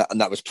 And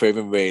that was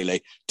proven,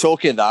 really.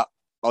 Talking of that,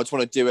 I just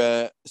want to do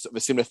a sort of a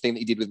similar thing that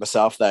you did with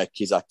myself there,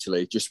 Kiz,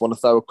 actually. Just want to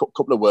throw a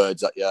couple of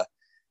words at you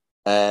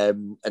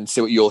and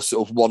see what your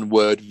sort of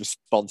one-word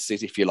response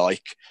is, if you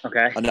like.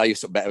 Okay. I know you're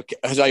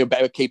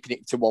better at keeping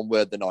it to one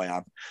word than I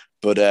am,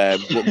 but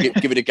we'll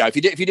give it a go. If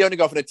you do want to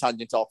go off on a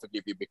tangent, I'll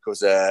forgive you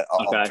because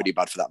I'm pretty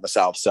bad for that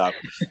myself. So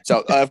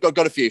I've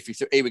got a few for you.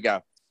 So here we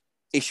go.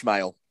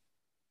 Ishmael.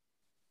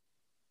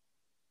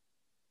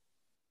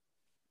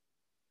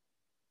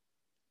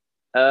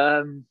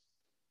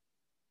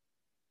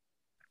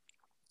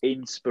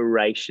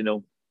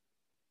 Inspirational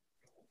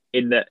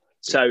in that.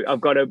 So I've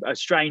got a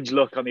strange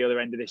look on the other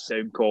end of this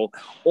Zoom call.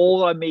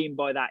 All I mean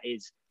by that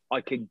is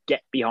I can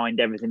get behind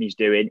everything he's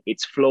doing.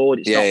 It's flawed.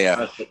 It's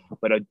not perfect,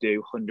 but I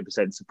do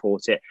 100%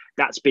 support it.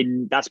 That's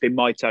been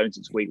my tone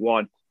since week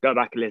one. Go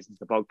back and listen to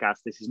the podcast.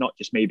 This is not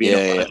just me being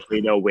up on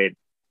a 3-0 win.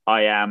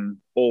 I am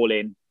all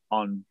in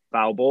on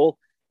foul ball.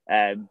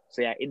 So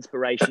yeah,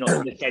 inspirational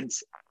in the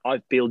sense I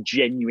feel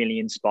genuinely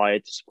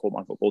inspired to support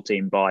my football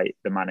team by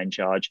the man in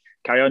charge.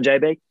 Carry on,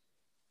 JB.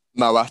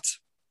 Mowat.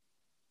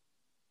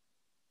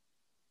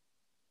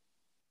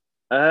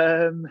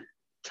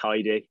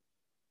 Tidy.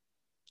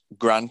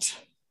 Grant.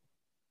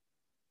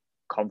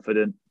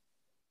 Confident.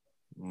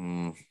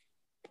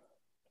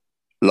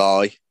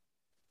 Lie.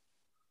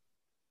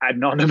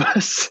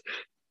 Anonymous.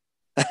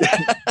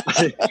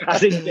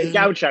 As in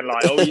Gauchan lie.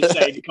 Oh, you're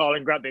saying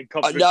Colin Grant being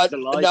confident to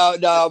lie?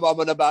 No, I'm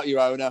on about your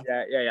owner.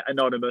 Yeah.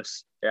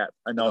 Anonymous. Yeah,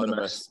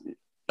 anonymous.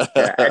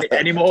 Yeah.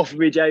 Any more for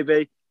me,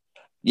 JB?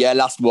 Yeah,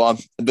 last one.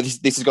 But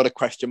this has got a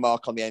question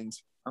mark on the end.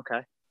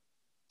 Okay.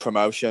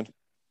 Promotion.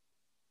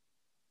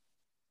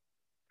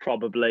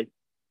 Probably.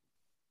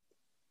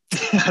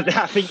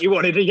 I think you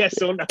wanted a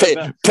yes or no.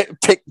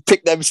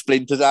 Pick them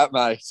splinters out,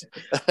 mate.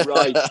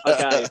 Right.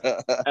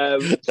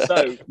 Okay.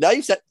 So no,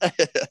 you said.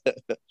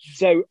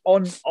 So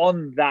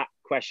on that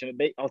question,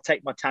 I'll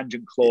take my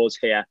tangent clause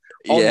here.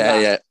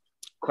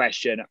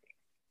 Question: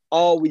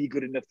 are we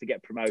good enough to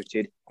get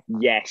promoted?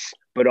 Yes.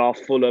 But are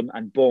Fulham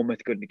and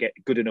Bournemouth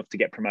good enough to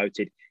get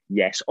promoted?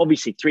 Yes.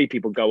 Obviously, 3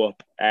 people go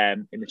up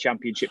in the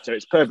Championship, so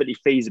it's perfectly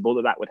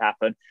feasible that would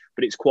happen.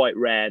 But it's quite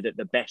rare that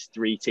the best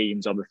 3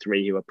 teams are the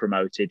 3 who are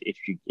promoted. If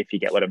you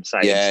get what I'm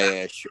saying.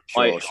 Yeah, sure.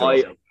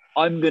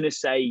 I'm going to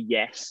say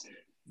yes.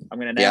 I'm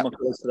going to nail my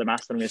colours to the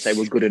mast. I'm going to say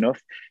we're good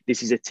enough.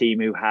 This is a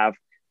team who have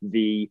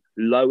the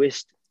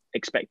lowest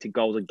expected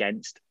goals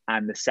against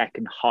and the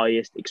second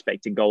highest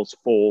expected goals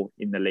for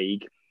in the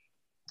league.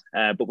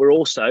 But we're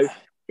also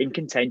in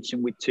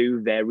contention with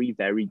two very,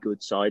 very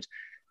good sides.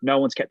 No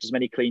one's kept as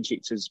many clean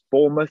sheets as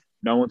Bournemouth.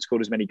 No one's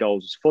scored as many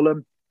goals as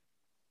Fulham.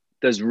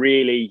 There's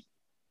really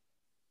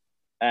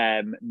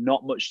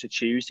not much to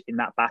choose in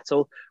that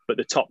battle, but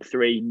the top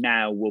three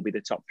now will be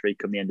the top three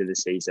come the end of the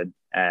season.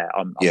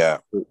 I'm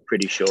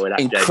pretty sure of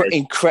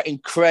that.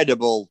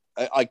 Incredible.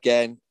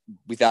 Again,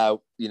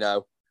 without,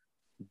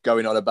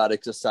 going on about it,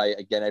 because I say it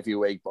again every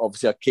week, but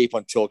obviously I keep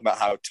on talking about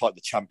how tight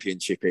the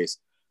championship is.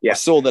 Yeah. I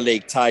saw the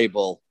league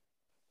table.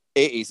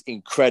 It is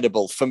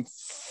incredible. From,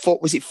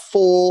 was it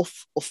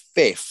 4th or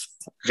 5th?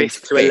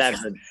 5th to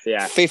 11th,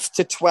 yeah. 5th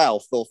to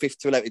 12th or 5th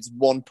to 11th. It's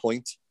 1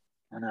 point.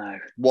 I know.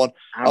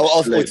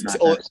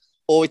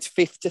 Or it's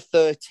 5th to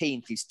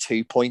 13th is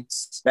 2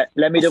 points.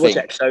 Let me double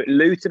check. So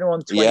Luton are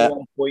on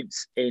 21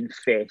 points in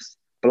 5th.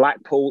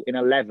 Blackpool in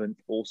 11th,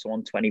 also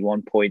on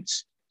 21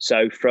 points.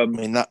 So from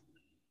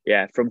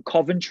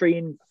Coventry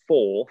in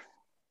 4th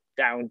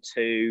down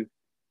to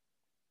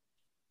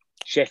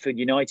Sheffield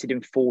United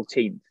in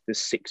 14th,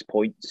 there's 6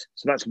 points.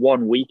 So that's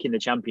 1 week in the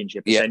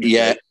championship. Yeah.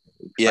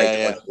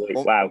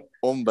 Wow.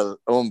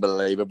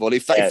 Unbelievable.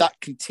 If that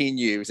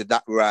continues at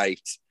that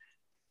rate,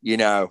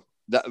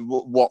 that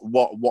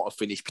what a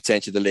finish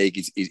potential the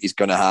league is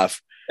going to have.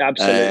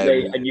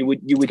 Absolutely. And you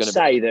would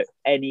say that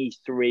any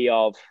three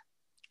of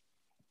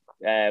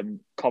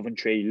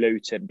Coventry,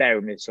 Luton,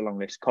 bearing this along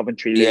this,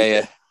 Coventry,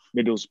 Luton,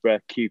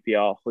 Middlesbrough,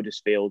 QPR,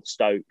 Huddersfield,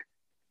 Stoke,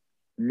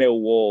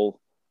 Millwall,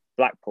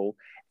 Blackpool,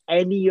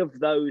 any of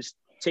those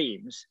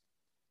teams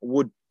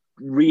would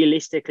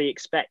realistically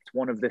expect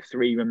one of the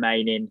three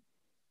remaining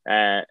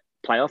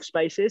playoff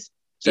spaces.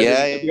 So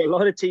there'll be a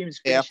lot of teams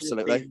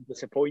absolutely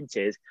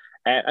disappointed.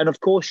 And of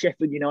course,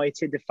 Sheffield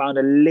United have found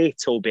a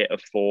little bit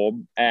of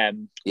form.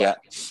 Not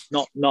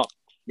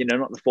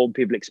the form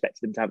people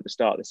expected them to have at the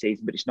start of the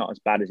season, but it's not as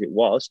bad as it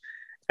was.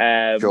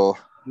 Sure.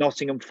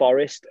 Nottingham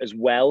Forest as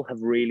well have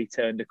really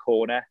turned a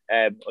corner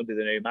under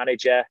the new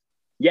manager.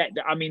 Yeah,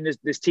 I mean,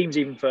 there's teams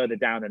even further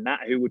down than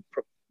that who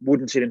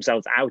wouldn't see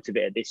themselves out of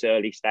it at this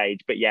early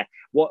stage. But yeah,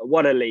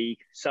 what a league!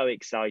 So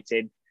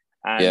exciting.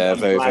 And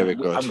very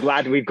good. I'm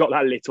glad we've got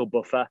that little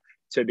buffer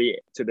to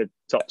the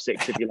top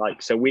six, if you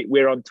like. So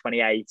we're on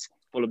 28,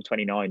 Fulham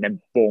 29,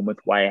 then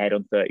Bournemouth way ahead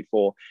on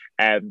 34.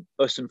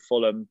 Us and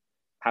Fulham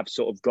have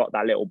sort of got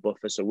that little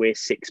buffer, so we're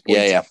 6 points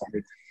ahead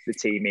of the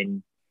team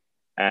in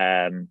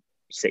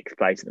 6th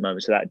place at the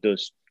moment. So that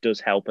does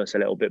help us a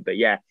little bit. But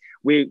yeah,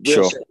 we'll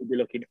certainly be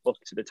looking up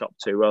to the top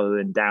 2 rather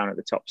than down at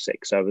the top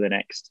 6 over the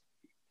next.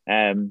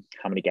 How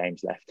many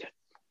games left?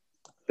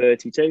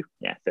 32.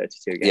 Yeah,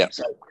 32 games.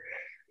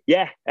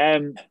 Yeah.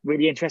 So,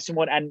 really interesting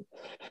one. And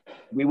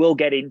we will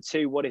get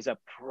into what is a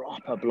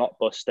proper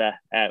blockbuster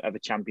of a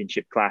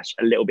championship clash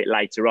a little bit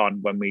later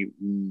on when we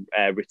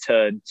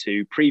return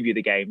to preview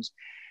the games.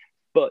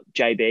 But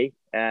JB,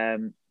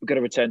 we're going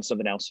to return to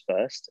something else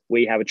first.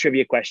 We have a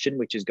trivia question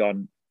which has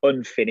gone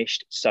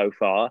unfinished so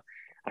far.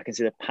 I can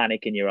see the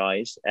panic in your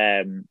eyes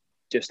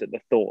just at the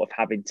thought of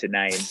having to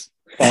name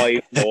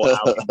 5 more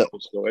Albion goal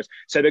scorers.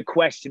 So the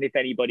question, if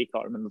anybody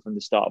can't remember from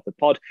the start of the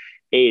pod,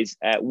 is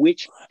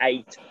which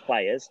 8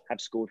 players have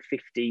scored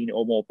 15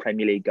 or more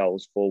Premier League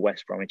goals for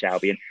West Bromwich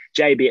Albion?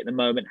 JB at the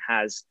moment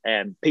has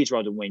Peter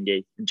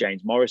Odemwingie and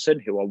James Morrison,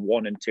 who are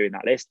 1 and 2 in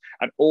that list,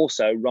 and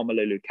also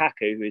Romelu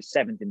Lukaku, who is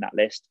 7th in that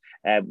list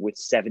with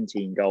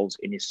 17 goals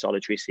in his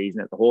solitary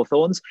season at the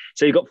Hawthorns.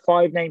 So you've got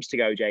 5 names to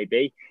go,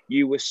 JB.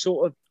 You were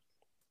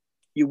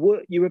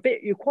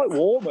quite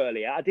warm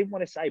earlier. I didn't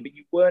want to say, but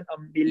you weren't a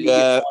million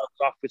miles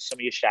off with some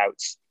of your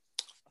shouts.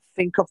 I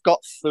think I've got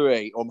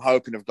 3. I'm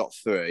hoping I've got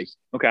 3.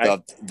 Okay.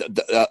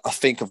 I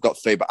think I've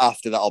got 3, but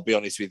after that, I'll be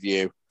honest with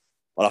you,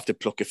 I'll have to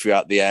pluck a few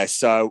out the air.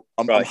 So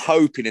I'm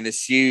hoping and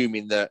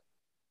assuming that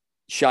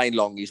Shane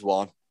Long is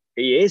 1.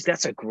 He is.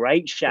 That's a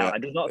great shout. Yeah. I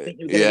did not think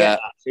you were going to get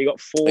that. So you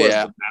got 4 of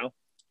them now.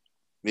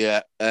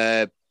 Yeah.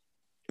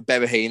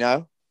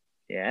 Berahino.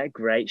 Yeah,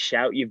 great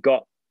shout. You've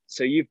got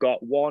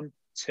 1,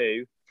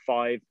 2,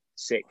 5,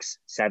 6,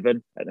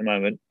 7 at the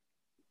moment.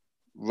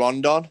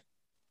 Rondon.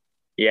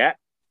 Yeah.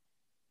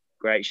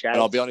 Great shout.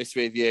 And I'll be honest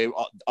with you,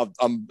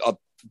 I'm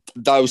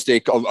those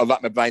 3, I've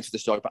wrapped my brains for the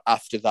story, but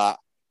after that,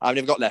 I've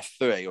only got left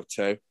 3 or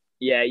 2.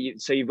 Yeah,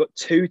 so you've got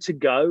 2 to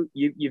go.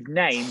 You've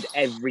named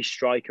every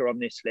striker on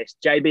this list.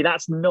 JB,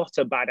 that's not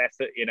a bad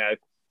effort,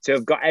 to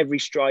have got every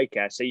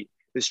striker. So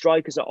the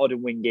strikers are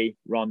Odemwingie,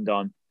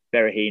 Rondon,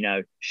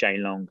 Berahino,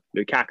 Shane Long,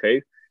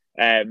 Lukaku.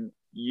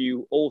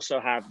 You also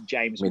have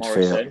James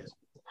Morrison.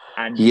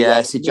 And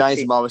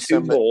James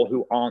Morrison. 2 more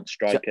who aren't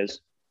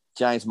strikers.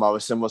 James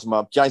Morrison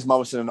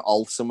and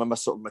Olsen were my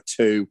sort of my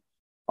 2.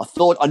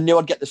 I knew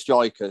I'd get the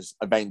strikers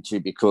eventually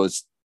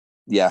because,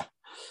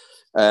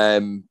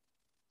 but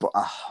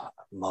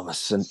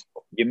Morrison.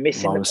 You're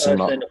missing the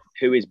person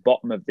who is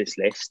bottom of this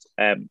list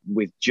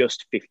with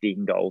just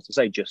 15 goals. I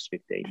say just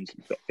 15. He's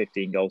got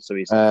 15 goals, so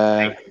he's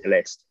on the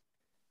list.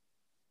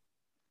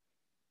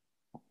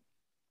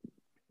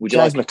 Would you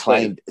like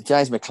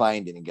James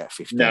McClean didn't get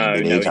 15. No,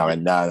 did he?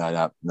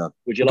 No.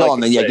 Would you go like on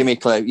then? Yeah, give me a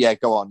clue. Yeah,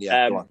 go on.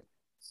 Yeah, go on.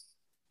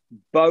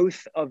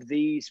 Both of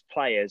these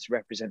players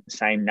represent the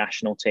same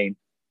national team.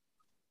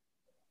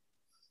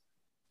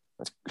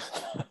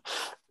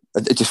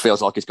 It just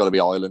feels like it's got to be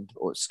Ireland,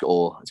 or it's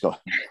got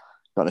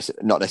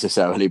not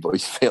necessarily, but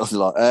it feels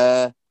like.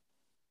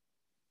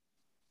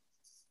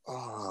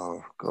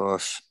 Oh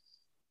gosh.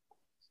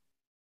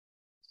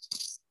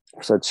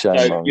 I said Shane.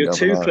 So your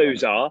two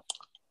clues are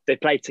they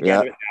played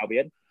together at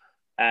Albion.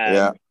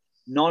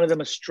 None of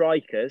them are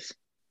strikers.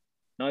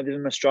 Neither of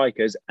them are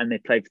strikers, and they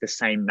played for the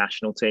same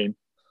national team.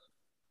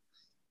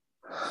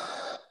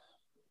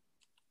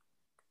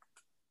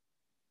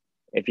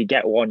 If you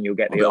get one, you'll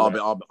get the other.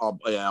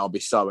 I'll be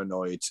so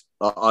annoyed.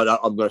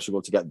 I'm going to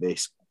struggle to get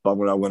this, but I'm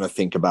going to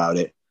think about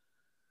it.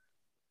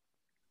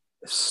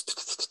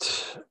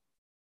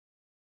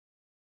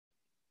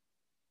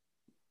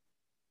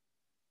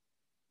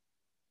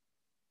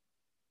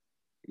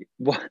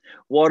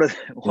 One of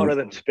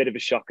them's a bit of a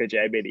shocker,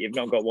 Jamie, that you've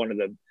not got one of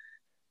them,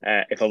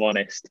 if I'm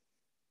honest.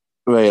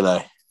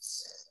 Really?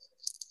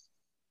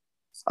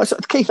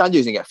 Keith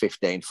Andrews didn't get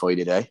 15 for you,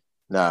 did he?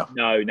 No,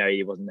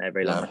 he wasn't there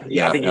very long.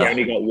 I think he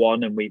only got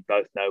one, and we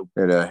both know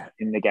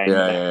in the game.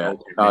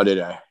 Oh, did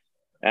I?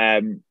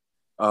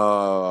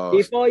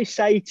 If I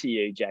say to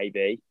you,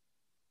 JB,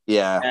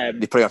 you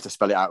probably have to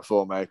spell it out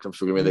for me because I'm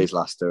struggling with these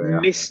last two.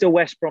 Mr.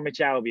 West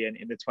Bromwich Albion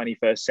in the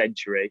 21st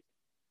century,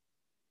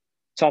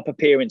 top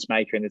appearance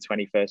maker in the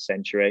 21st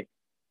century.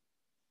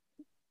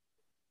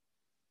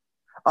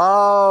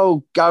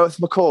 Oh, Gareth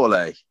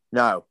McCauley.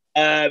 No,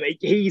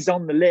 he's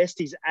on the list.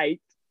 He's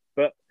 8th.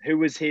 But who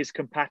was his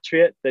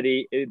compatriot that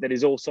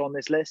is also on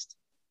this list?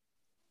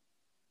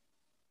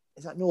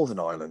 Is that Northern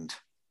Ireland?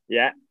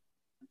 Yeah.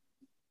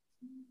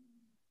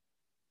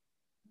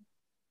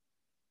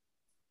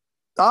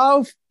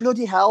 Oh,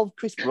 bloody hell,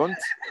 Chris Brunt.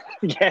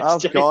 Yes, oh,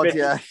 Jamie. God,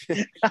 yeah.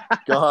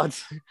 God.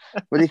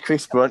 Bloody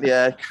Chris Brunt,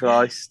 yeah,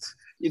 Christ.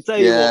 You tell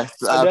you what,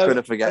 I'm going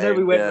to forget. I know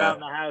we went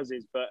round the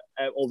houses, but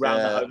or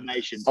round the home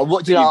nation. I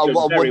wouldn't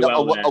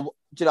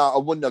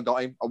have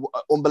got him.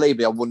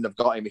 Unbelievably, I wouldn't have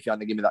got him if you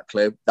hadn't given me that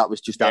clue. That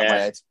was just out my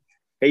head.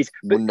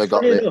 Wouldn't have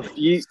got it.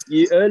 You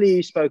earlier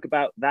you spoke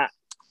about that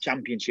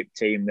championship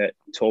team that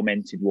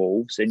tormented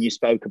Wolves, and you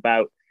spoke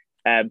about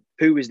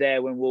who was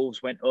there when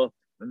Wolves went up,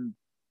 and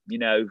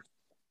winning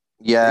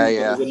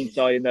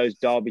side in those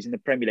derbies in the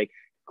Premier League.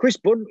 Chris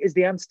Brunt is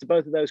the answer to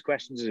both of those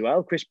questions as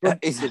well. Chris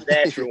Brunt was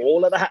there through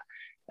all of that.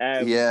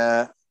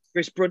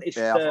 Chris Brunt is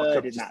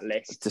third in that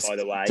list, by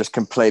the way. Just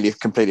completely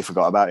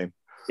forgot about him.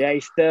 Yeah,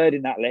 he's third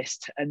in that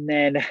list. And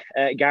then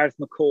Gareth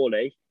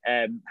McCauley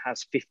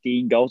has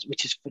 15 goals,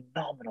 which is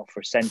phenomenal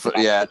for a centre.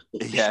 It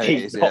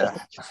is.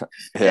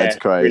 It's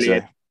crazy.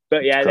 Brilliant.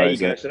 But there you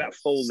go. So that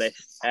full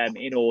list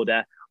in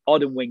order.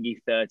 Odin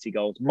Wingy, 30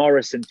 goals.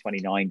 Morrison,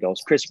 29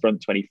 goals. Chris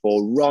Brunt,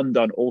 24.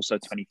 Rondon, also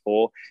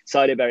 24.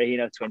 Saido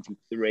Berahino,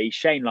 23.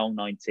 Shane Long,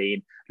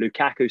 19.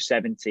 Lukaku,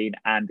 17.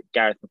 And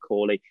Gareth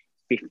McCauley,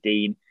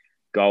 15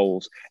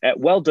 goals.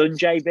 Well done,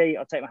 JB.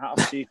 I'll take my hat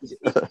off to you.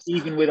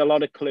 Even with a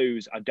lot of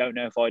clues, I don't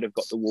know if I'd have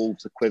got the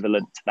Wolves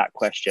equivalent to that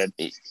question.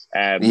 It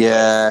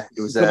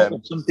was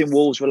something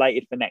Wolves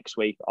related for next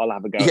week. I'll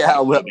have a go. Yeah,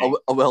 I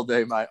will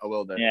do, mate. I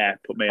will do. Yeah,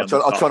 put me on.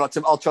 I'll try not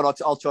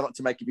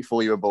to make it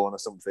before you were born or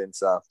something.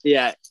 So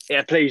yeah.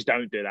 Please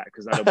don't do that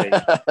because that'll be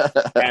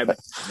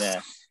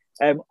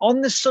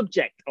on the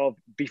subject of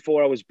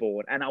before I was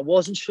born, and I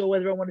wasn't sure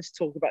whether I wanted to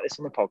talk about this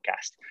on the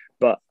podcast,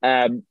 but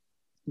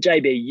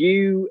JB,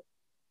 you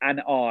and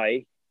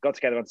I got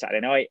together on Saturday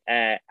night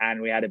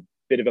and we had a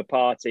bit of a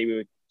party. We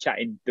were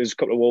chatting. There's a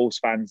couple of Wolves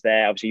fans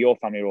there. Obviously, your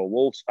family are all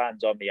Wolves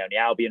fans. I'm the only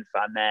Albion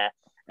fan there.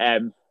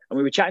 And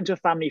we were chatting to a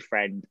family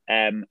friend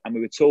and we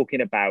were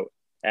talking about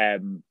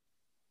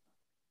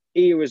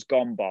eras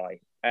gone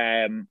by.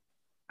 And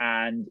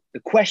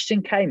the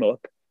question came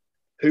up,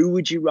 who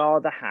would you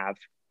rather have?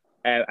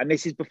 And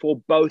this is before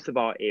both of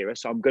our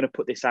eras. So I'm going to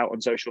put this out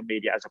on social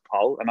media as a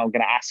poll and I'm going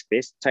to ask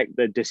this, take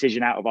the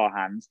decision out of our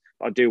hands.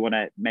 I do want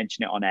to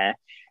mention it on air.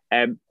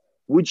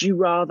 Would you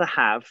rather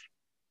have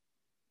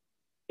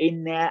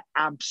in their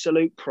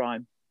absolute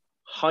prime,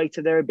 height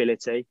of their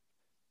ability,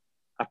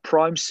 a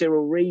prime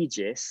Cyrille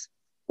Regis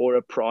or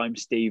a prime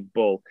Steve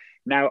Bull?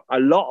 Now, a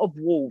lot of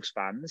Wolves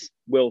fans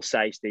will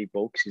say Steve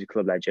Bull because he's a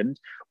club legend,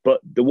 but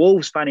the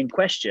Wolves fan in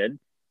question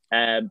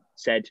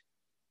said,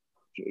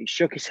 he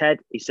shook his head.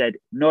 He said,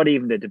 not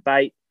even the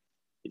debate.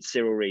 It's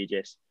Cyrille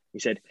Regis. He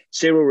said,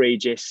 Cyrille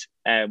Regis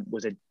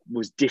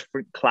was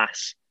different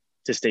class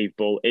to Steve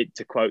Bull,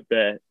 to quote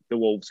the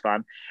Wolves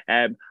fan.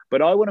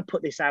 But I want to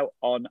put this out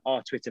on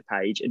our Twitter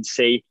page and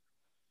see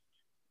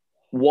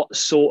what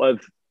sort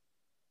of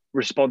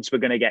response we're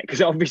going to get.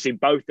 Because obviously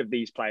both of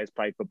these players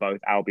played for both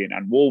Albion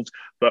and Wolves,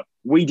 but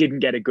we didn't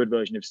get a good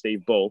version of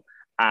Steve Bull.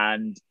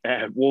 And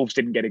Wolves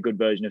didn't get a good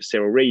version of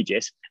Cyrille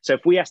Regis. So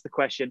if we ask the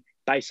question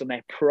based on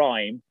their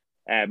prime,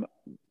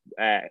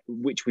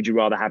 which would you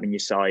rather have in your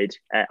side?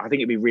 I think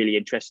it'd be really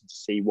interesting to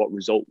see what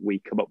result we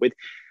come up with.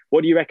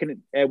 What do you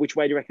reckon? Which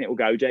way do you reckon it will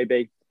go,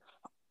 JB?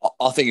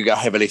 I think you go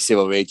heavily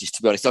Cyrille Regis,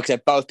 to be honest. Like I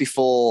said, both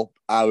before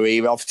our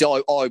era.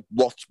 Obviously, I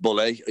watched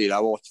Bully. I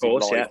watched him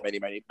live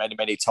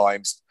many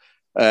times.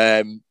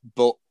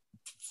 But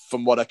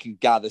from what I can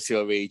gather,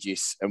 Cyrille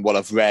Regis and what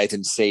I've read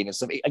and seen and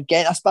stuff,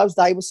 again, I suppose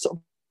they were sort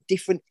of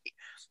different.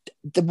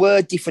 There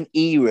were different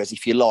eras,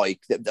 if you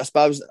like. I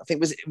suppose I think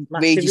it was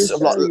Regis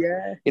sort of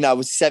like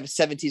was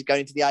 70s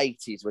going into the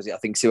 80s, was it? I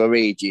think Cyrille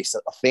Regis.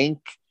 I think.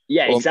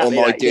 Yeah,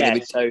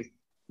 exactly. So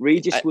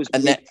Regis was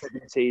mid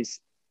 70s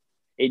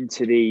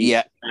into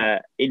the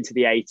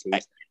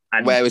 80s.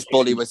 And whereas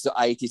Bully was the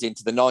 80s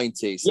into the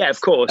 90s. Yeah, of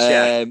course.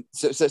 Yeah.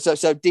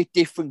 So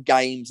different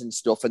games and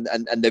stuff, and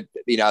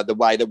the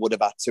way they would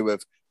have had to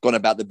have gone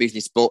about the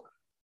business. But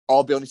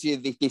I'll be honest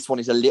with you, this one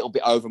is a little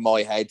bit over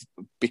my head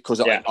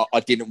because I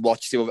didn't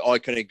watch it. I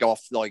couldn't go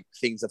off like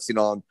things I've seen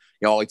on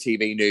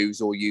ITV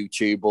News or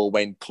YouTube or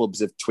when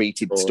clubs have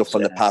tweeted stuff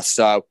from the past.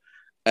 So,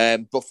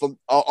 but from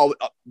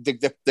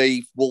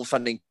the Wolves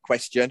fan in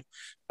question,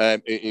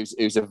 it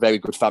was a very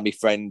good family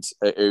friend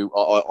who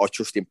I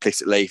trust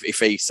implicitly. If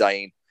he's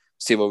saying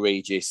Cyrille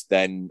Regis,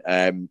 then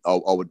I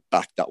would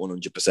back that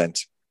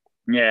 100%.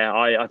 Yeah,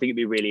 I think it'd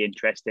be really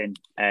interesting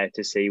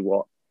to see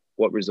what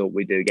result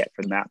we do get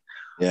from that.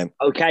 Yeah.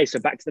 Okay, so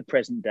back to the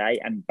present day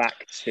and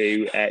back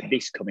to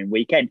this coming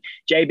weekend.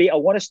 JB, I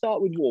want to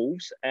start with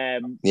Wolves. So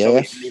we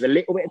leave a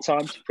little bit of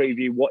time to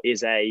preview what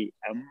is a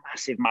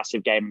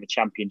massive game in the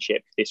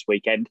Championship this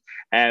weekend.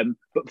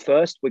 But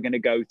first, we're going to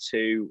go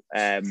to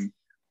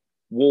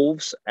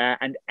Wolves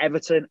and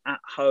Everton at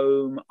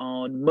home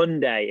on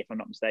Monday, if I'm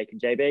not mistaken,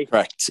 JB.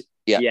 Correct.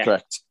 Yeah,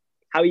 correct.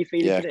 How are you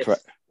feeling for this?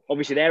 Correct.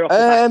 Obviously, they're off the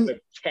back of a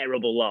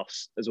terrible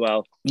loss as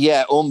well.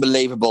 Yeah,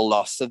 unbelievable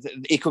loss. So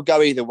it could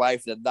go either way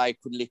for them. They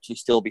could literally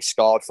still be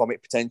scarred from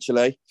it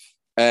potentially,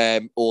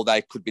 or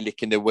they could be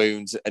licking their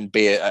wounds and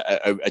be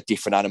a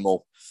different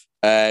animal.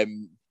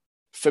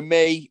 For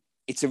me,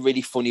 it's a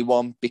really funny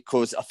one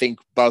because I think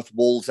both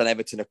Wolves and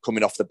Everton are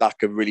coming off the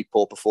back of really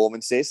poor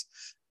performances.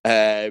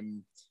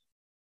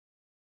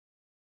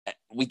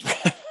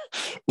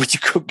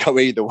 Which could go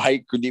either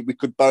way. We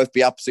could both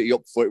be absolutely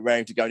up for it,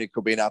 ready to go, and it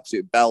could be an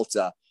absolute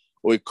belter,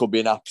 or it could be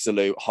an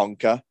absolute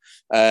honker.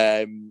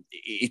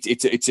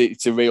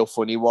 It's a real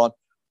funny one.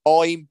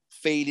 I'm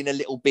feeling a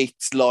little bit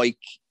like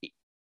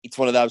it's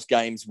one of those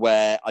games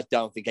where I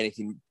don't think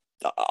anything.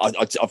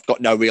 I've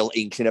got no real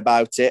inkling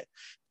about it.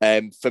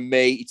 For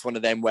me, it's one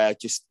of them where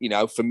just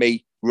for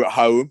me, we're at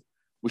home.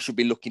 We should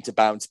be looking to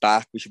bounce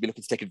back. We should be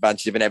looking to take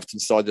advantage of an Everton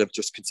side that have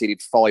just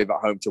conceded 5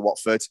 at home to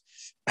Watford.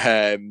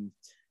 And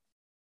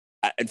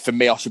for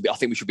me, I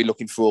think we should be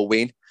looking for a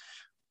win.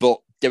 But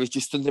there was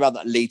just something about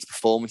that Leeds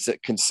performance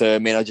that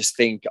concerned me. And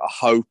I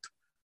hope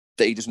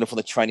that he does enough on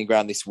the training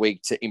ground this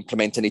week to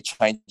implement any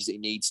changes that he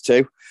needs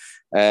to.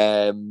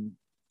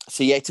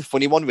 So, yeah, it's a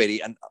funny one,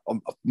 really. And on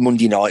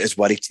Monday night as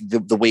well, it's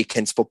the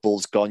weekend's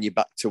football's gone, you're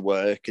back to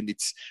work. And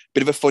it's a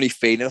bit of a funny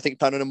feeling, I think,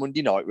 playing on a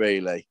Monday night,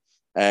 really.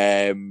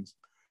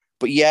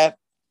 But yeah,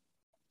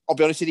 I'll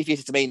be honest with you, if you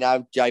said to me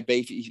now,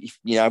 JB, if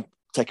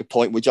take a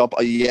point, would you?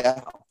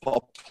 I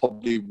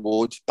probably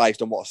would,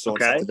 based on what I saw on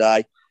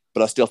Saturday.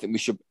 But I still think we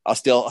should. I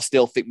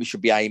still think we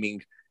should be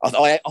aiming.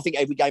 I think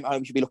every game at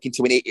home should be looking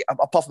to win it.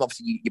 Apart from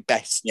obviously your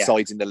best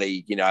sides in the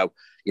league, your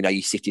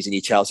Cities and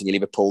your Chelsea and your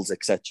Liverpools,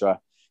 etc.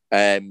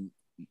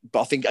 But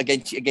I think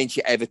against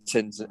your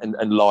Evertons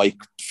and like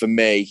for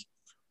me,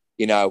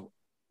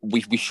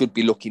 we should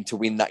be looking to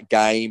win that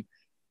game.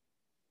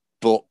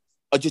 But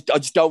I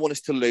just don't want us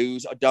to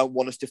lose. I don't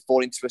want us to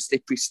fall into a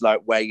slippery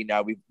slope where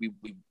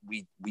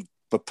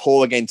we're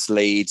poor against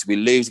Leeds, we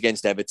lose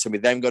against Everton. We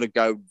then got to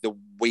go the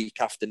week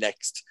after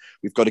next.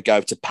 We've got to go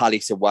to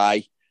Palace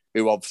away,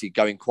 who are obviously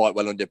going quite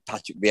well under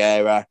Patrick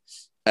Vieira.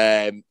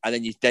 And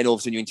then all of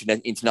a sudden you're into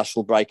an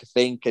international break, I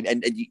think,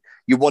 and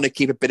you want to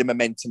keep a bit of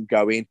momentum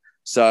going.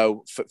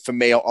 So for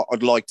me,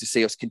 I'd like to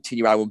see us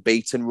continue our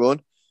unbeaten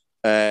run.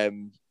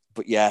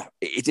 But yeah,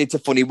 it's a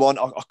funny one.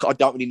 I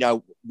don't really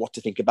know what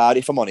to think about it,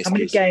 if I'm honest. How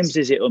many games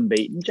is it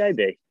unbeaten,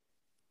 JB?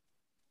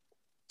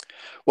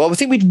 Well, I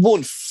think we'd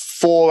won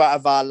 4 out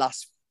of our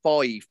last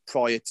 5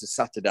 prior to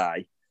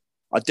Saturday.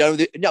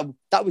 No,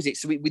 that was it.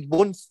 So we'd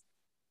won.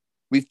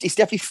 It's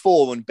definitely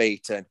 4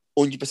 unbeaten.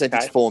 100%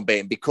 it's 4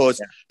 unbeaten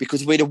because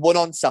if we'd have won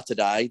on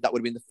Saturday, that would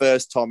have been the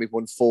first time we've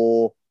won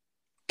 4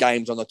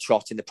 games on the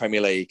trot in the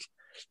Premier League.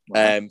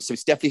 Wow. So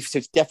it's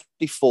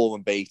definitely 4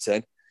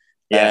 unbeaten.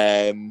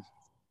 Yeah.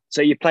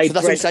 So you played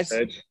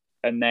Brentford,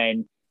 and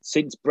then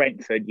since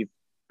Brentford, you've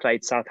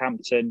played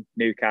Southampton,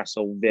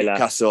 Newcastle,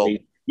 Villa.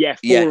 Yeah,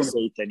 4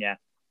 unbeaten, yeah.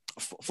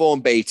 4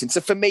 unbeaten.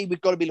 So for me, we've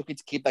got to be looking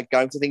to keep that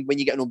going. So I think when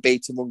you get an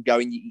unbeaten one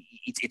going,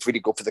 it's really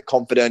good for the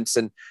confidence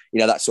and,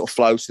 that sort of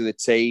flows through the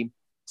team.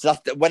 So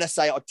when I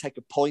say I'd take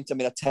a point, I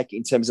mean, I take it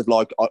in terms of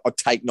like, I'd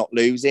take not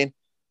losing.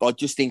 But I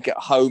just think at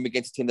home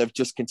against a team that have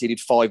just conceded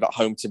 5 at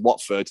home to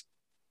Watford,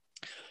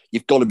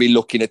 you've got to be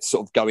looking at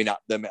sort of going at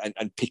them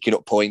and picking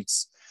up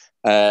points.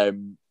 So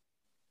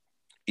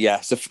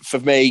for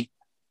me,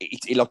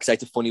 like I say,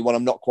 it's a funny one.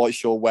 I'm not quite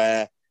sure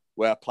where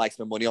I place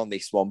my money on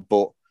this one,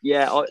 but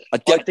yeah, I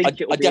think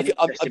it will be an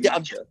interesting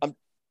matchup.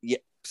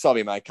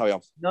 Sorry, mate. Carry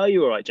on. No,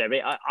 you're all right,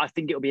 Jamie. I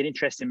think it'll be an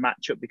interesting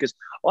matchup because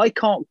I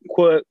can't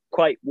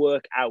quite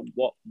work out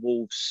what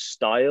Wolves'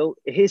 style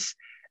is.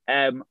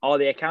 Are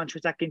they a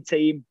counter-attacking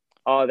team?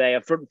 Are they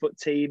a front foot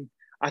team?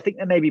 I think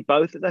they may be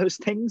both of those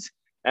things.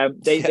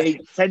 They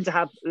tend to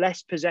have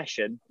less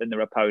possession than their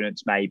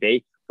opponents,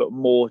 maybe, but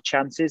more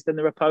chances than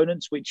their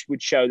opponents, which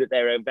would show that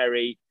they're a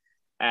very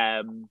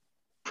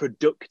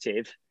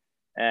productive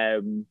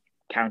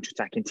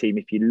counter-attacking team,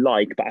 if you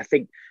like. But I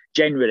think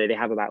generally they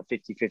have about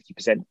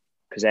 50%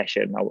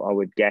 possession, I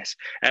would guess.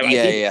 I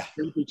did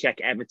simply check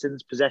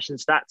Everton's possession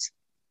stats,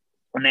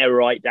 and they're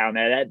right down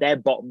there. They're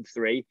bottom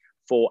three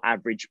for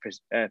average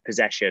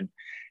possession.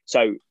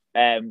 So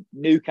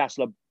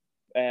Newcastle,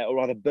 or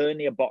rather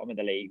Burnley, are bottom of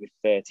the league with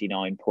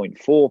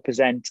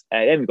 39.4%.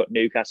 Then we've got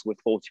Newcastle with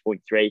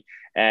 40.3%.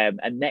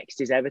 And next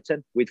is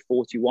Everton with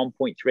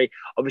 41.3%.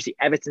 Obviously,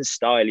 Everton's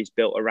style is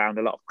built around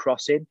a lot of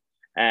crossing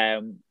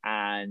and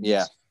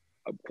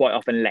quite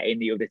often letting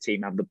the other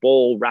team have the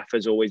ball.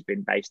 Rafa's always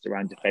been based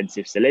around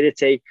defensive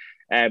solidity.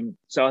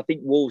 So I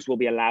think Wolves will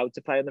be allowed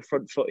to play on the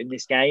front foot in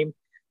this game.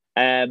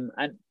 And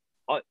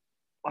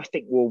I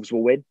think Wolves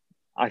will win.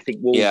 I think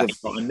Wolves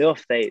have got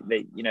enough.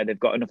 They've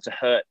got enough to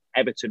hurt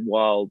Everton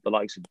while the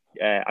likes of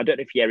I don't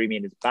know if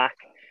Yerry is back,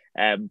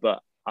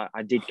 but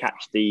I did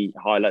catch the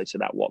highlights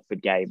of that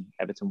Watford game,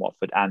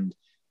 Everton-Watford, and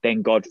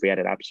then Godfrey had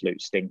an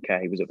absolute stinker.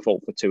 He was at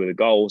fault for two of the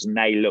goals, and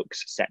they look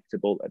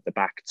susceptible at the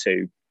back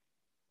they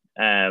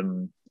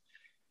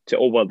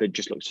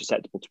just look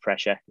susceptible to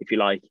pressure, if you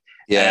like.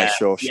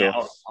 Sure.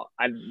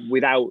 And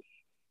without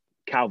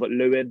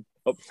Calvert-Lewin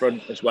up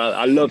front as well,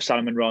 I love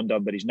Salomon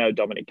Rondon, but he's no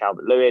Dominic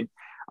Calvert-Lewin.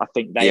 I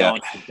think they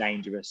aren't as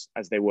dangerous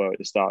as they were at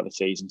the start of the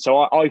season. So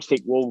I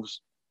think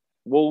Wolves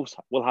will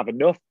have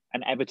enough,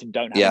 and Everton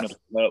don't have enough to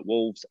hurt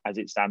Wolves as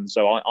it stands.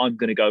 So I'm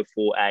going to go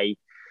for a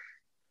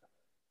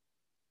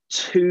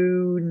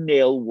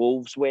 2-0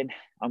 Wolves win,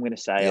 I'm going to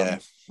say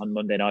on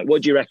Monday night.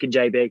 What do you reckon,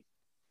 JB?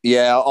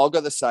 Yeah, I'll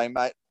go the same,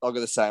 mate. I'll go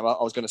the same. I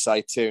was going to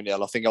say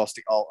 2-0. I think I'll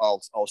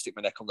stick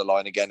my neck on the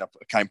line again. I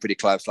came pretty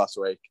close last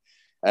week.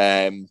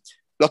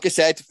 Like I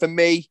said, for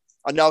me,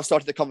 I know I've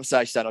started the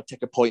conversation and I'll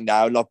take a point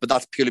now, but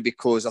that's purely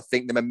because I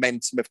think the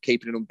momentum of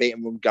keeping an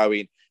unbeaten run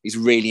going is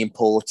really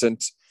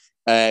important.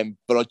 But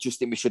I just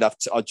think we should have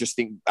to, I just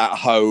think at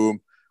home,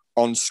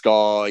 on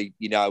Sky,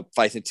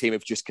 facing a team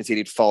who've just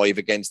conceded 5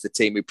 against the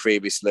team who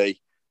previously,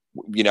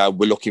 we're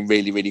looking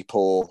really, really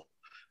poor.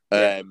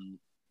 We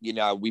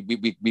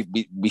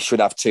should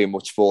have too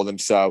much for them.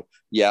 So,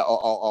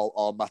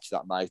 I'll match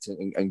that, mate,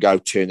 and go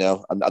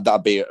 2-0. And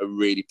that'd be a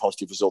really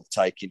positive result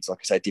to take into, like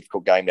I say, a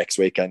difficult game next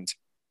weekend.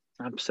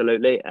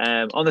 Absolutely.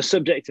 On the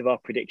subject of our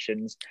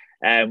predictions,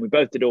 we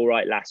both did all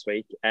right last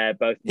week.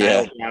 Both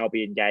nailed the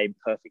Albion game,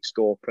 perfect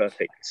score,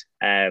 perfect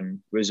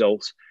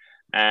result.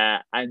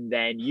 And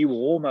then you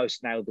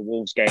almost nailed the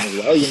Wolves game as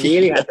well. You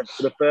nearly had them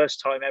for the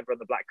first time ever on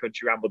the Black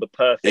Country Ramble, the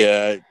perfect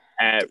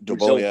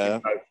result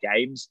in both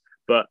games.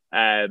 But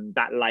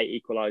that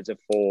late equaliser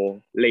for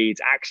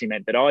Leeds actually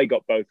meant that I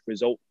got both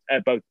results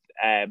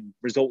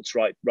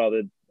right,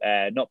 rather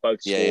not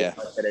both scores.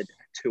 I said a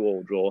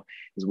 2-2 draw.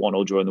 There's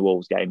 1-1 draw in the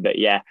Wolves game. But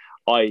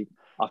I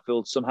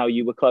feel somehow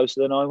you were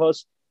closer than I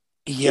was.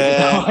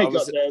 Yeah,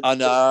 I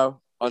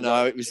know.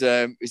 It was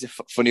a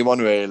funny one,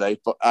 really.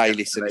 But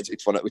listen,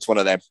 it's one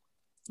of them.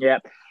 Yeah.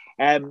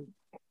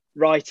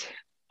 Right.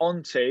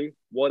 On to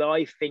what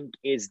I think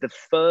is the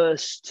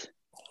first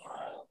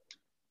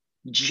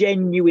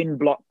genuine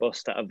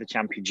blockbuster of the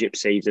Championship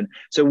season.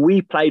 So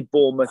we played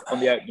Bournemouth on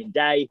the opening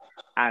day,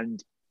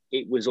 and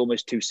it was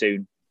almost too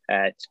soon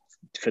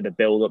for the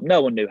build-up.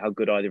 No one knew how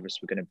good either of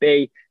us were going to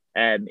be.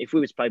 If we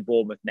were to play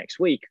Bournemouth next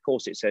week, of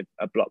course it's a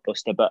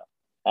blockbuster, but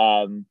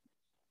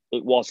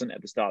it wasn't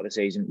at the start of the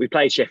season. We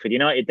played Sheffield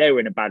United. They were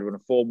in a bad run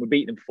of form. We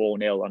beat them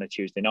 4-0 on a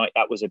Tuesday night.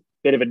 That was a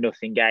bit of a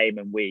nothing game,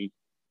 and we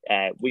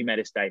made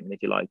a statement,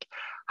 if you like.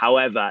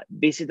 However,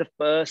 this is the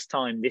first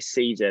time this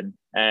season,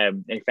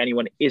 and if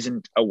anyone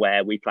isn't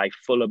aware, we play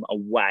Fulham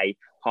away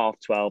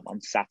 12:30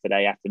 on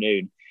Saturday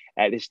afternoon.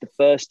 This is the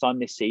first time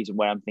this season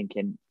where I'm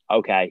thinking,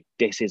 okay,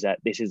 this is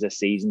a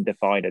season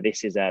definer.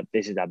 This is a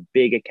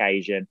big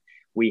occasion.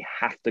 We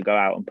have to go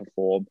out and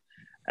perform.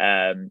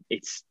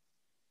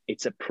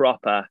 It's a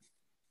proper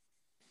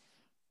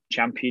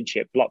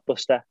Championship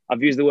blockbuster.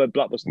 I've used the word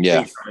blockbuster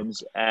 3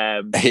 times.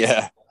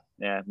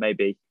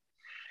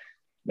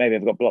 Maybe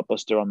I've got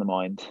blockbuster on the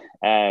mind.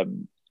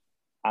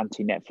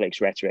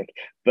 Anti-Netflix rhetoric,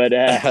 but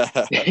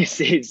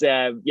this is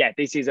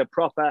a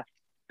proper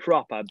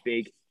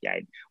big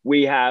game.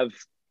 We have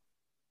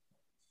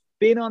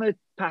been on a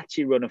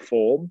patchy run of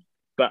form,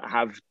 but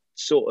have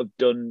sort of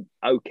done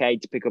okay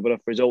to pick up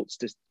enough results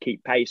to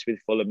keep pace with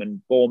Fulham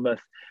and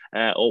Bournemouth,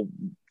 or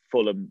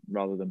Fulham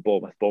rather than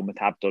Bournemouth. Bournemouth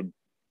have done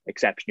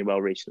exceptionally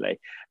well recently,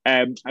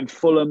 and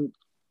Fulham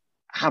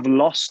have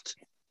lost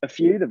a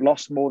few. They've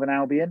lost more than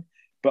Albion,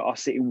 but are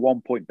sitting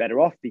 1 point better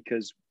off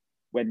because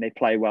when they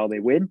play well, they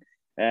win,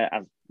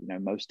 as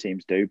most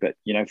teams do. But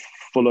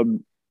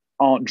Fulham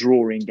aren't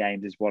drawing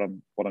games, is what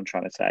I'm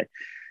trying to say.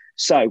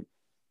 So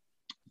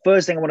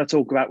first thing I want to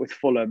talk about with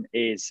Fulham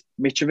is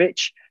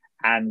Mitrovic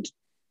and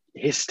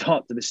his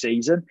start to the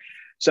season.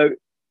 So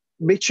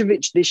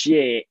Mitrovic this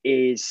year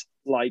is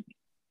like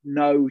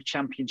no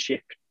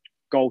championship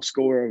goal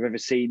scorer I've ever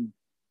seen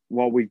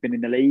while we've been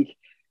in the league.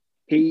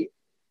 He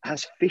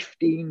has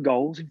 15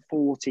 goals in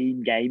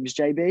 14 games,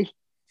 JB,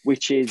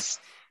 which is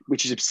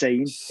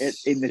obscene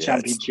in the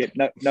championship.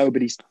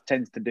 Nobody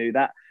tends to do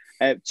that.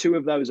 2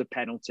 of those are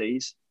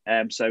penalties.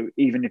 So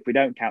even if we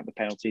don't count the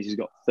penalties, he's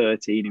got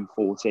 13 in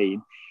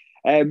 14.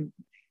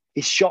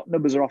 His shot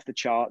numbers are off the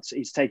charts.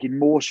 He's taking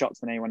more shots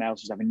than anyone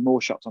else. He's having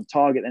more shots on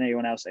target than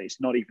anyone else.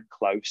 It's not even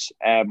close.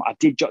 I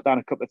did jot down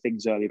a couple of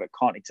things earlier, but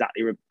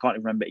can't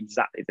remember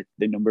exactly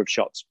the number of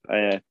shots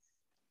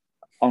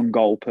on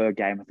goal per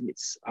game. I think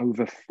it's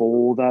over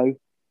 4 though,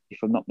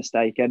 if I'm not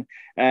mistaken.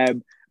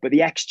 But the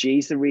XG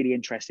is the really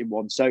interesting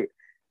one. So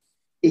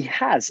he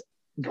has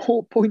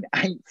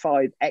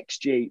 0.85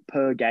 XG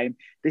per game.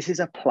 This is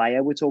a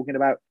player we're talking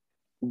about.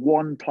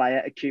 One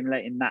player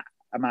accumulating that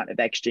amount of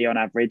XG on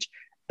average.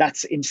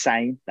 That's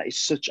insane. That is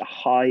such a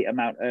high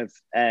amount of,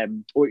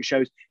 or it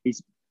shows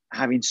he's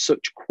having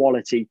such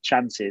quality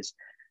chances.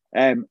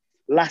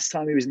 Last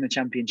time he was in the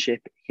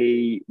championship,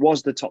 he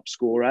was the top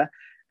scorer,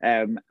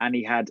 and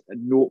he had a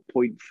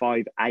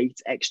 0.58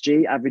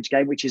 XG average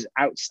game, which is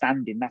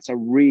outstanding. That's a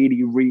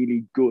really,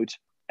 really good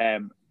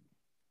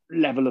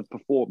level of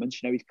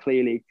performance. You know, he's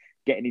clearly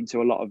getting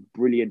into a lot of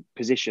brilliant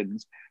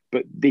positions,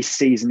 but this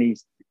season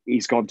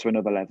he's gone to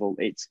another level.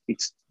 It's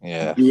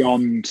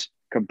beyond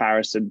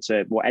comparison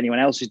to what anyone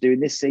else is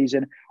doing this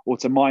season, or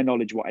to my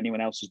knowledge, what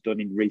anyone else has done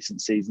in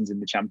recent seasons in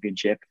the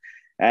championship.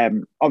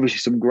 Obviously,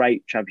 some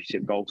great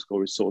championship goal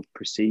scorers sort of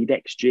precede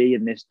XG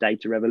in this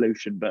data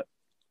revolution, but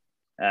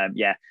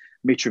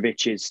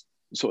Mitrovic is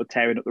sort of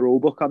tearing up the rule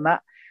book on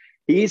that.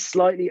 He is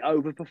slightly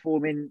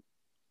overperforming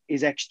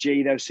his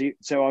XG though,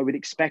 so I would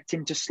expect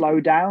him to slow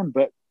down,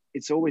 but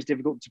it's always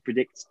difficult to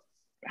predict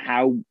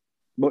how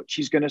much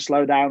he's going to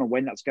slow down or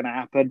when that's going to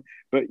happen.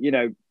 But, you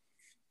know,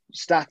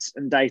 stats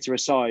and data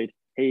aside,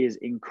 he is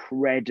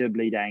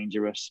incredibly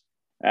dangerous.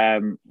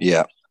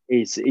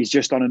 He's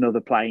just on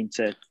another plane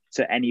to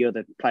any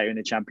other player in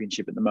the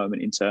championship at the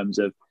moment in terms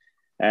of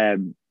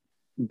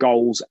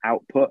goals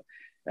output.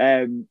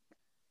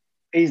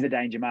 He's the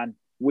danger man.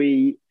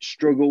 We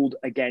struggled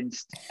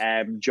against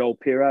Joel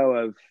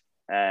Pirro of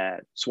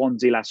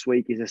Swansea last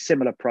week. He's a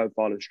similar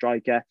profile of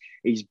striker.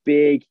 He's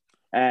big.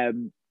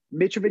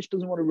 Mitrovic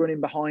doesn't want to run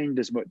in behind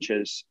as much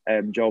as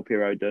Joel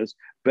Pirro does,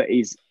 but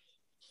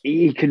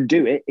he can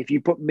do it. If you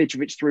put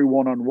Mitrovic through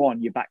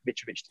one-on-one, you back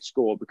Mitrovic to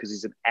score because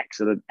he's an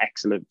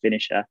excellent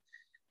finisher.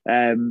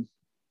 I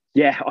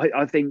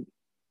think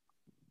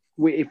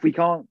if we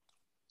can't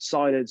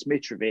silence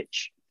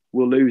Mitrovic,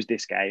 we'll lose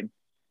this game.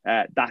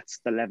 That's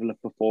the level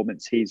of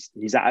performance he's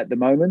at the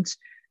moment.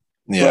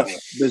 Yeah. But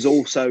there's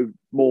also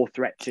more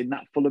threats in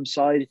that Fulham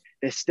side.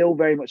 They're still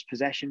very much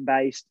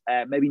possession-based,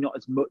 maybe not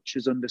as much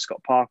as under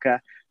Scott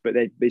Parker, but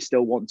they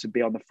still want to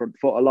be on the front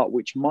foot a lot,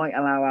 which might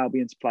allow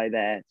Albion to play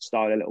their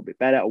style a little bit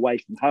better away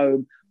from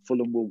home.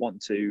 Fulham will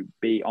want to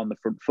be on the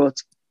front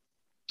foot.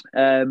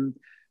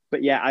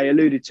 But yeah, I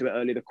alluded to it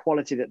earlier. The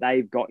quality that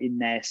they've got in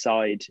their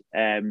side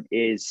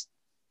is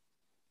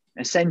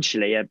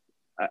essentially a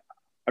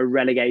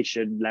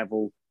relegation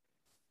level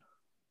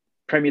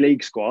Premier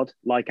League squad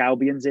like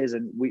Albion's is.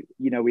 And we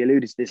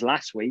alluded to this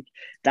last week.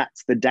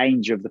 That's the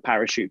danger of the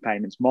parachute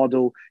payments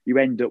model. You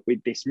end up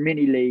with this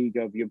mini league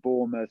of your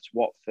Bournemouths,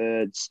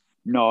 Watfords,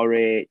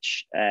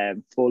 Norwich,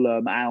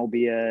 Fulham,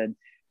 Albion,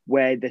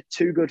 where they're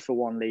too good for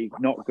one league,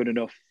 not good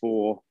enough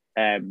for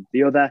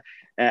the other.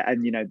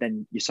 And,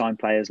 then you sign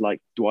players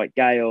like Dwight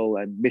Gale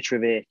and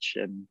Mitrovic.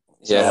 And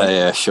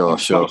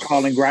sure.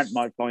 Colin Grant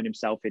might find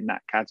himself in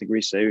that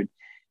category soon.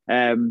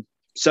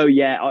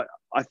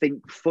 I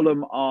think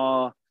Fulham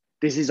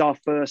this is our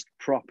first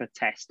proper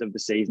test of the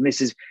season.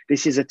 This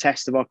is a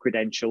test of our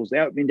credentials. The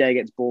opening day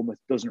against Bournemouth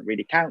doesn't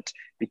really count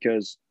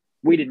because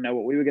we didn't know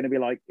what we were going to be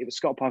like. It was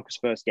Scott Parker's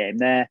first game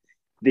there.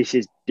 This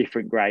is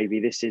different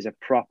gravy. This is a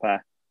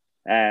proper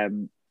I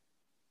don't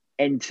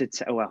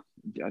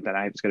know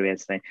if it's going to be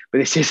entertaining, but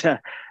this is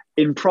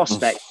in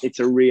prospect, it's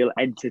a real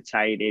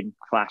entertaining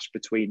clash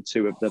between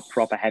two of the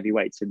proper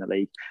heavyweights in the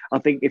league. I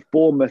think if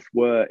Bournemouth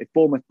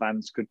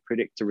fans could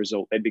predict a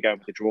result, they'd be going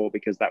with a draw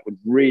because that would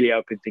really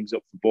open things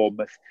up for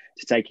Bournemouth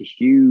to take a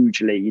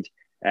huge lead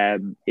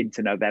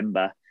into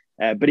November.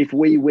 But if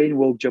we win,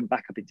 we'll jump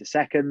back up into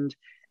second.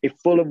 If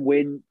Fulham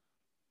win,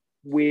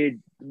 we're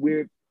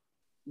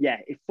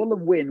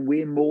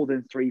more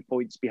than 3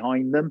 points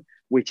behind them,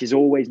 which is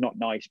always not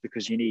nice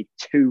because you need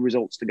 2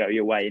 results to go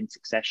your way in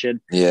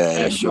succession.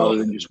 Rather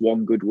than just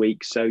one good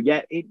week. So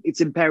it's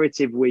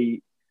imperative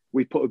we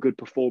put a good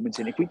performance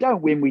in. If we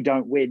don't win, we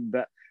don't win,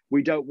 but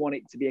we don't want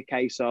it to be a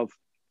case of,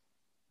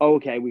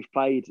 we've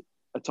played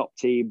a top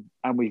team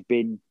and we've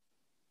been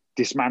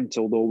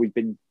dismantled or we've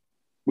been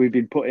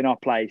put in our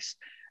place.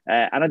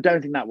 And I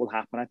don't think that will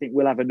happen. I think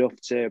we'll have enough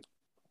to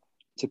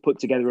put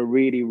together a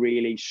really,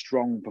 really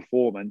strong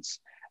performance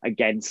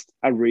against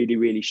a really,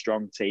 really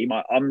strong team.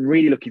 I'm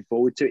really looking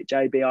forward to it,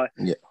 JB. I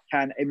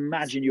can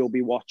imagine you'll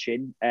be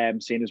watching,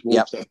 seeing as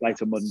Wolves don't play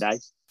till Monday.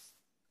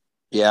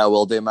 Yeah, I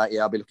will do, mate.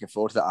 Yeah, I'll be looking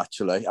forward to that,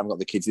 actually. I've got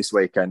the kids this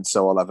weekend,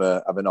 so I'll have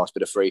a nice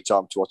bit of free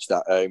time to watch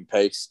that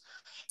piece.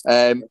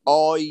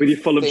 With your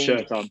Fulham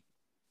shirt on.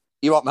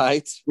 You what,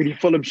 mate? With your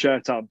Fulham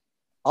shirt on.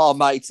 Oh,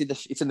 mate,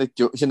 it's in the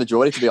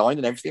drawer. It's behind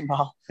and everything,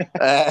 pal.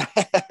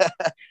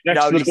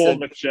 Next to the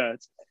Bournemouth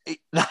shirt.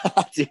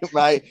 That's it,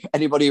 mate.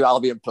 Anybody who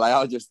Albion play,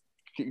 I'll just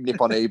nip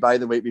on eBay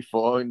the week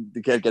before and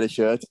get a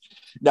shirt.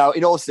 No,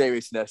 in all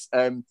seriousness,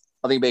 I think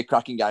it'll be a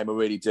cracking game. I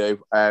really do.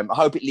 I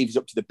hope it lives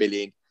up to the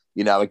billing.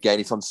 You know, again,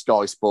 it's on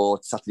Sky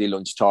Sports, Saturday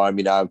lunchtime,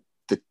 you know,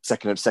 the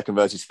second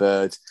versus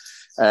third.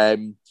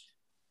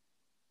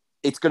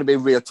 It's going to be a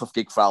real tough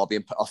gig for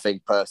Albion, I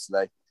think,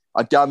 personally.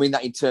 I don't mean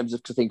that in terms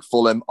of, I think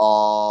Fulham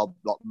are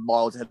like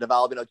miles ahead of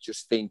Albion. I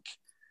just think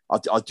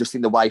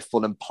the way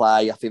Fulham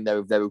play, I think they're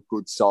a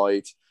good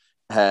side.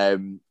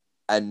 And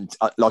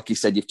like you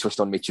said, you've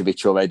touched on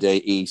Mitrovic already.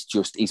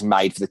 He's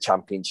made for the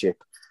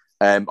Championship.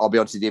 I'll be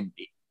honest with you,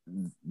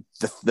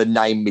 the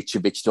name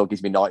Mitrovic still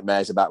gives me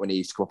nightmares about when he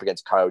used to come up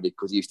against Cody,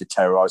 because he used to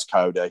terrorise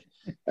Cody.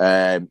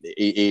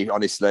 He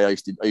honestly, I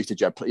used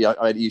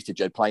to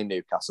dread playing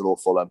Newcastle or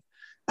Fulham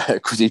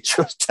because he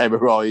just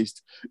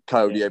terrorised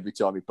Cody every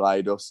time he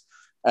played us.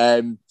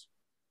 I'm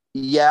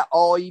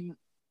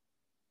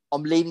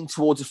leaning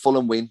towards a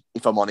Fulham win,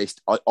 if I'm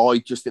honest. I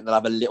just think they'll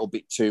have a little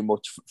bit too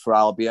much for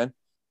Albion.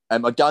 I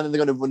don't think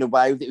they're going to run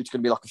away with it. It's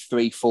going to be like a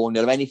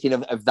 3-4-0 or anything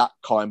of that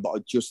kind, but I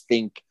just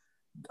think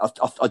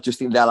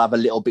they'll have a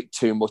little bit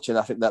too much, and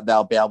I think that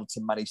they'll be able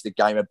to manage the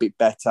game a bit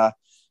better.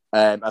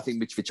 I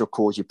think Mitrovic will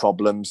cause you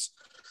problems.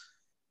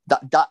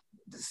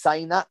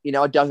 Saying that, you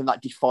know, I don't think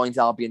that defines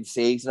Albion's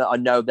season. I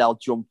know they'll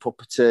jump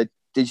up to,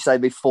 did you say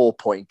the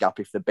 4-point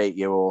gap if they beat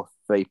you, or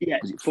 3? Yeah,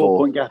 was it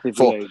 4-point gap if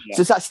they lose.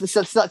 Yeah. So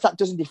that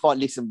doesn't define,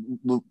 listen,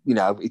 you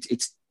know,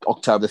 it's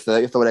October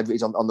 30th or whatever it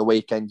is on the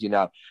weekend, you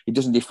know. It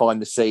doesn't define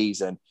the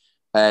season.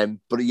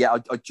 But yeah,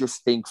 I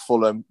just think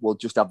Fulham will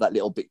just have that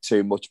little bit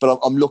too much. But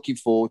I'm looking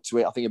forward to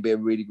it. I think it'll be a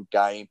really good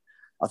game.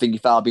 I think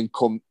if Albion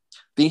come...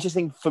 The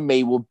interesting thing for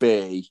me will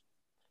be,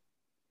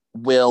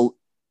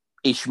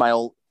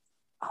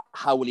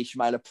 how will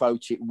Ishmael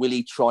approach it? Will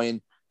he try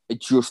and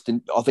adjust?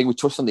 And I think we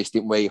touched on this,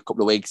 didn't we, a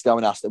couple of weeks ago,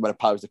 and asked when I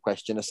posed the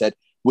question, I said,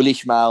 will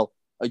Ishmael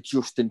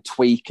adjust and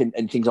tweak and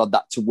things like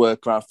that to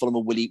work around Fulham,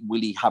 or will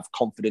he have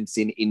confidence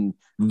in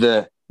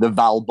the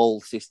Val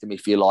Ball system,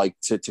 if you like,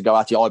 to go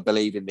at it? I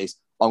believe in this.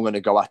 I'm going to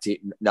go at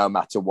it no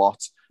matter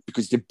what,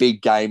 because it's a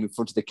big game in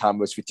front of the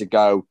cameras for it to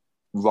go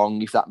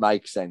wrong, if that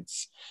makes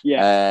sense.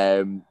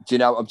 Yeah. Do you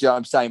know what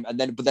I'm saying?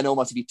 But then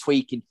almost if you're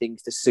tweaking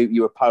things to suit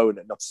your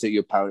opponent, not to suit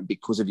your opponent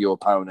because of your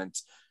opponent,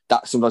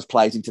 that sometimes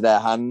plays into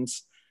their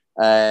hands.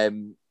 I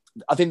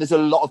think there's a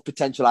lot of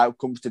potential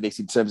outcomes to this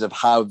in terms of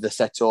how they're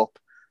set up,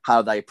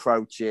 how they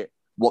approach it,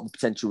 what the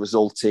potential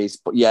result is.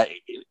 But yeah,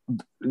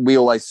 we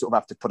always sort of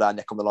have to put our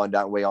neck on the line,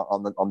 don't we,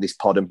 on this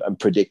pod and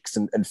predict.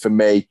 And for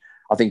me,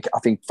 I think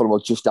Fulham will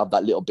just have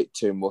that little bit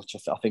too much.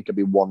 I think it'll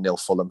be 1-0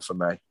 Fulham for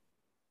me.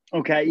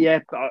 Okay,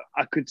 yeah,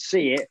 I could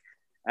see it,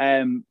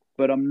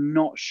 but I'm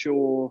not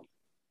sure.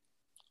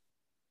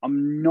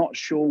 I'm not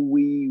sure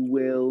we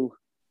will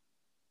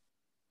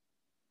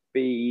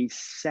be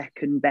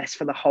second best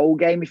for the whole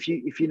game, if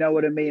you know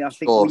what I mean. I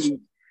think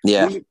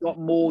we've got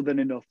more than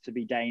enough to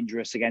be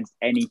dangerous against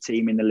any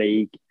team in the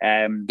league.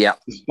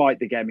 Despite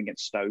the game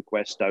against Stoke,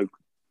 where Stoke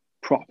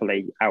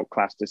properly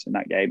outclassed us in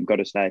that game, got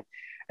to say.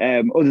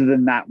 Other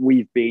than that,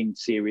 we've been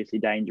seriously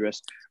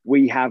dangerous.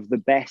 We have the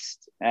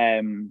best.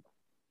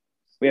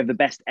 We have the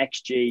best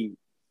XG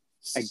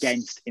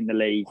against in the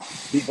league.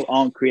 People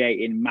aren't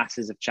creating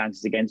masses of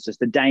chances against us.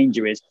 The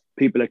danger is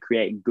people are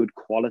creating good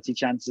quality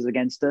chances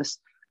against us.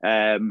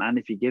 And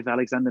if you give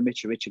Alexander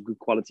Mitrovic a good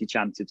quality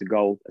chance, it's a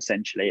goal,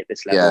 essentially, at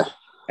this level.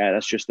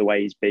 That's just the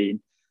way he's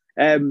been.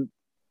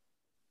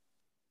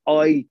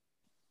 I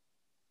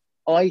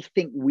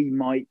think we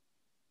might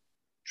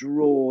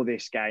draw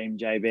this game,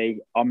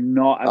 JB. I'm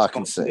not as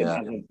confident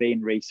as I've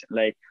been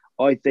recently.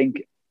 I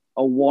think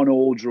a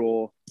 1-1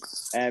 draw.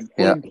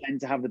 Fulham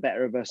tend to have the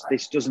better of us.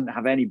 This doesn't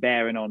have any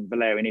bearing on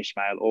Valerian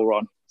Ismail or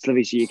on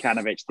Slavisa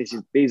Jokanovic.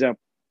 These are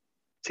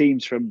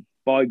teams from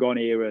bygone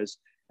eras.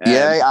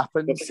 It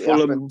happens.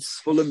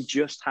 Fulham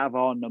just have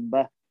our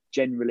number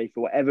generally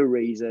for whatever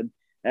reason.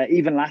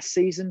 Even last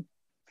season,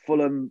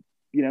 Fulham,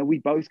 you know, we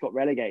both got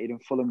relegated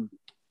and Fulham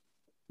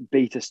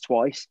beat us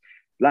twice.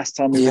 Last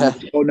time we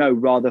got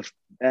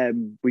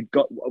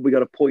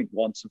a point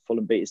once and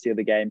Fulham beat us the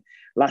other game.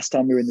 Last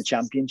time we were in the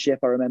Championship,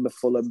 I remember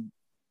Fulham,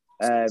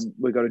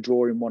 we got a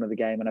draw in one of the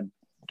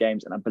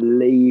games, and I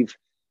believe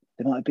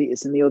they might have beat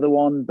us in the other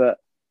one. But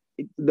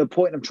the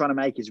point I'm trying to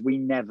make is we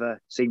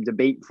never seem to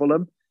beat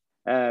Fulham.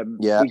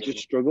 We just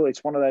struggle.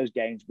 It's one of those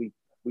games we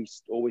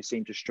always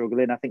seem to struggle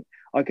in. I think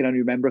I can only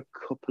remember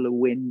a couple of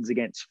wins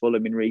against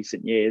Fulham in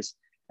recent years.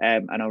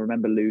 And I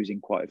remember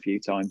losing quite a few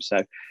times.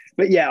 So,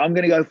 but yeah, I'm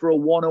going to go for a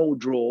 1-1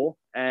 draw.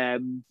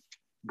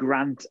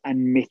 Grant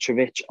and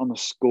Mitrovic on the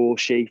score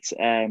sheet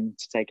to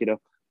take it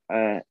up.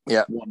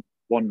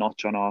 one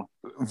notch on our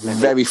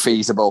very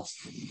feasible.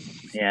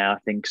 Yeah, I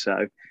think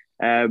so.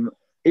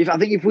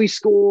 If we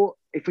score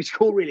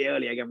really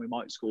early again, we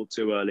might score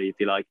too early if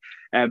you like.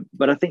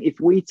 But I think if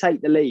we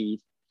take the lead,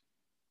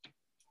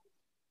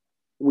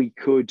 we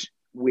could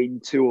win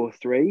 2 or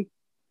 3.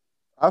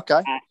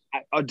 Okay.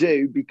 I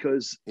do,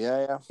 because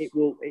it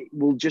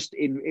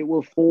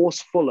will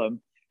force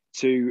Fulham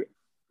to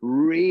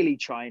really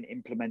try and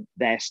implement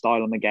their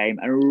style on the game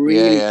and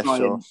really try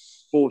and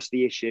force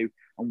the issue,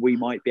 and we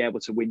might be able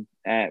to win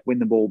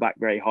the ball back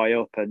very high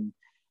up and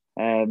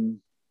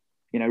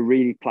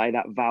really play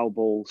that Val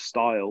ball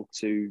style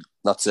to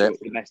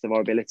the best of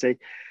our ability.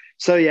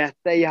 So yeah,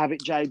 there you have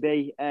it,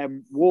 JB.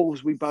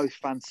 Wolves, we both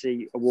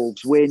fancy a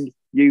Wolves win.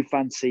 You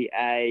fancy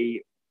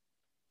a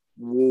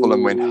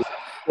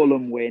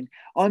Fulham win.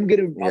 I'm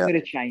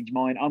gonna change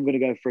mine. I'm gonna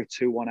go for a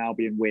 2-1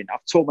 Albion win.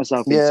 I've taught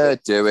myself into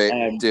it. Do it.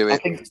 I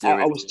think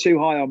I was too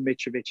high on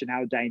Mitrovic and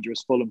how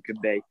dangerous Fulham can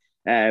be.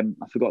 I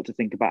forgot to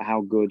think about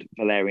how good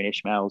Valerian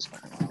Ismail's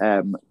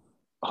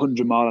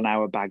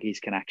 100-mile-an-hour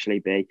baggies can actually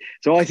be.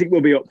 So I think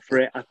we'll be up for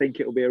it. I think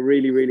it'll be a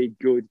really, really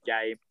good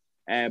game.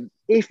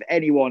 If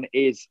anyone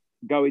is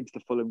going to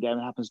the Fulham game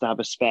and happens to have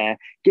a spare,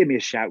 give me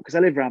a shout, because I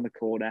live around the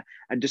corner.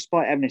 And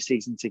despite having a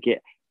season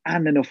ticket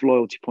and enough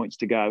loyalty points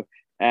to go,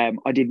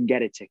 I didn't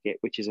get a ticket,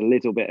 which is a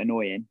little bit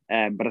annoying.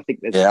 But I think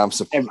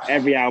there's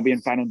every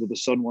Albion fan under the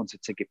sun wants a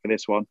ticket for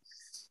this one.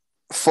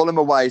 Fulham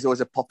away is always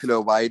a popular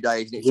away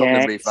day, isn't it? It's on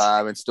the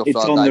river and stuff like that.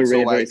 It's on the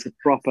river. It's a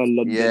proper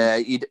London. Yeah,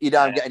 you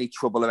don't get any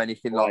trouble or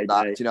anything like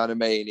that. Do you know what I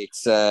mean?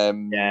 It's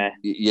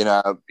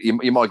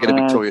you might get a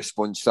Victoria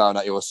sponge thrown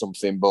at you or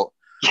something, but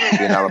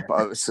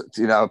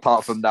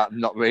apart from that,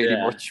 not really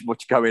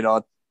much going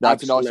on. No,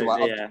 it's a nice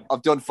away.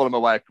 I've done Fulham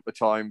away a couple of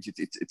times.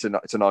 It's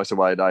a nice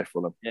away day,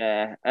 Fulham.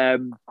 Yeah.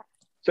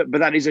 But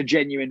that is a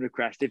genuine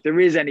request. If there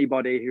is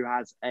anybody who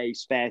has a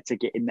spare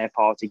ticket in their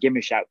party, give me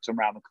a shout, because I'm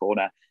around the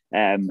corner.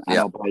 And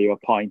I'll buy you a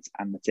pint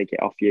and the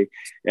ticket off you.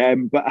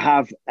 But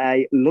have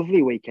a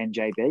lovely weekend,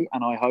 JB,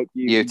 and I hope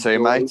you too,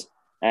 mate.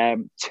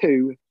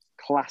 2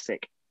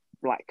 classic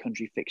Black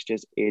Country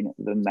fixtures in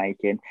the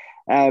making.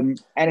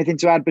 Anything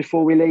to add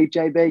before we leave,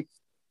 JB?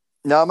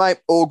 No, mate,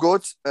 all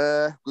good.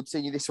 Good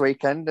seeing you this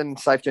weekend, and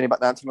safe journey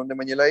back down to London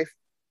when you leave.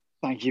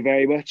 Thank you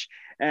very much.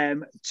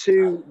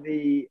 To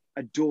the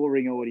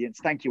adoring audience,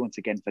 thank you once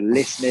again for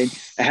listening.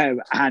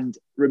 And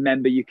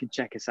remember, you can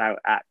check us out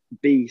at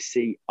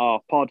BCR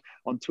Pod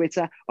on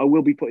Twitter. I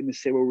will be putting the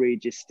Cyrille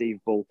Regis Steve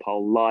Bull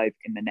poll live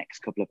in the next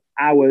couple of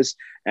hours.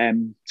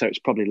 So it's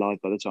probably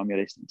live by the time you're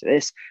listening to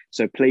this.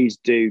 So please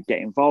do get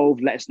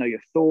involved. Let us know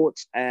your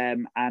thoughts.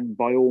 And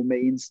by all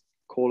means,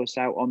 call us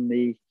out on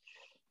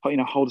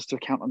hold us to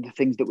account on the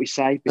things that we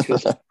say,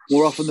 because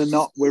more often than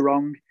not, we're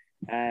wrong.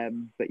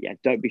 But yeah,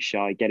 don't be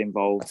shy. Get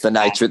involved.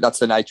 That's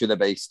the nature of the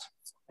beast.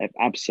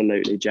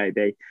 Absolutely,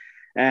 JB.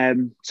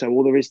 So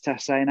all there is to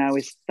say now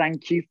is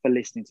thank you for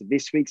listening to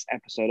this week's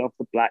episode of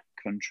the Black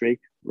Country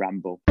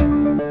Ramble.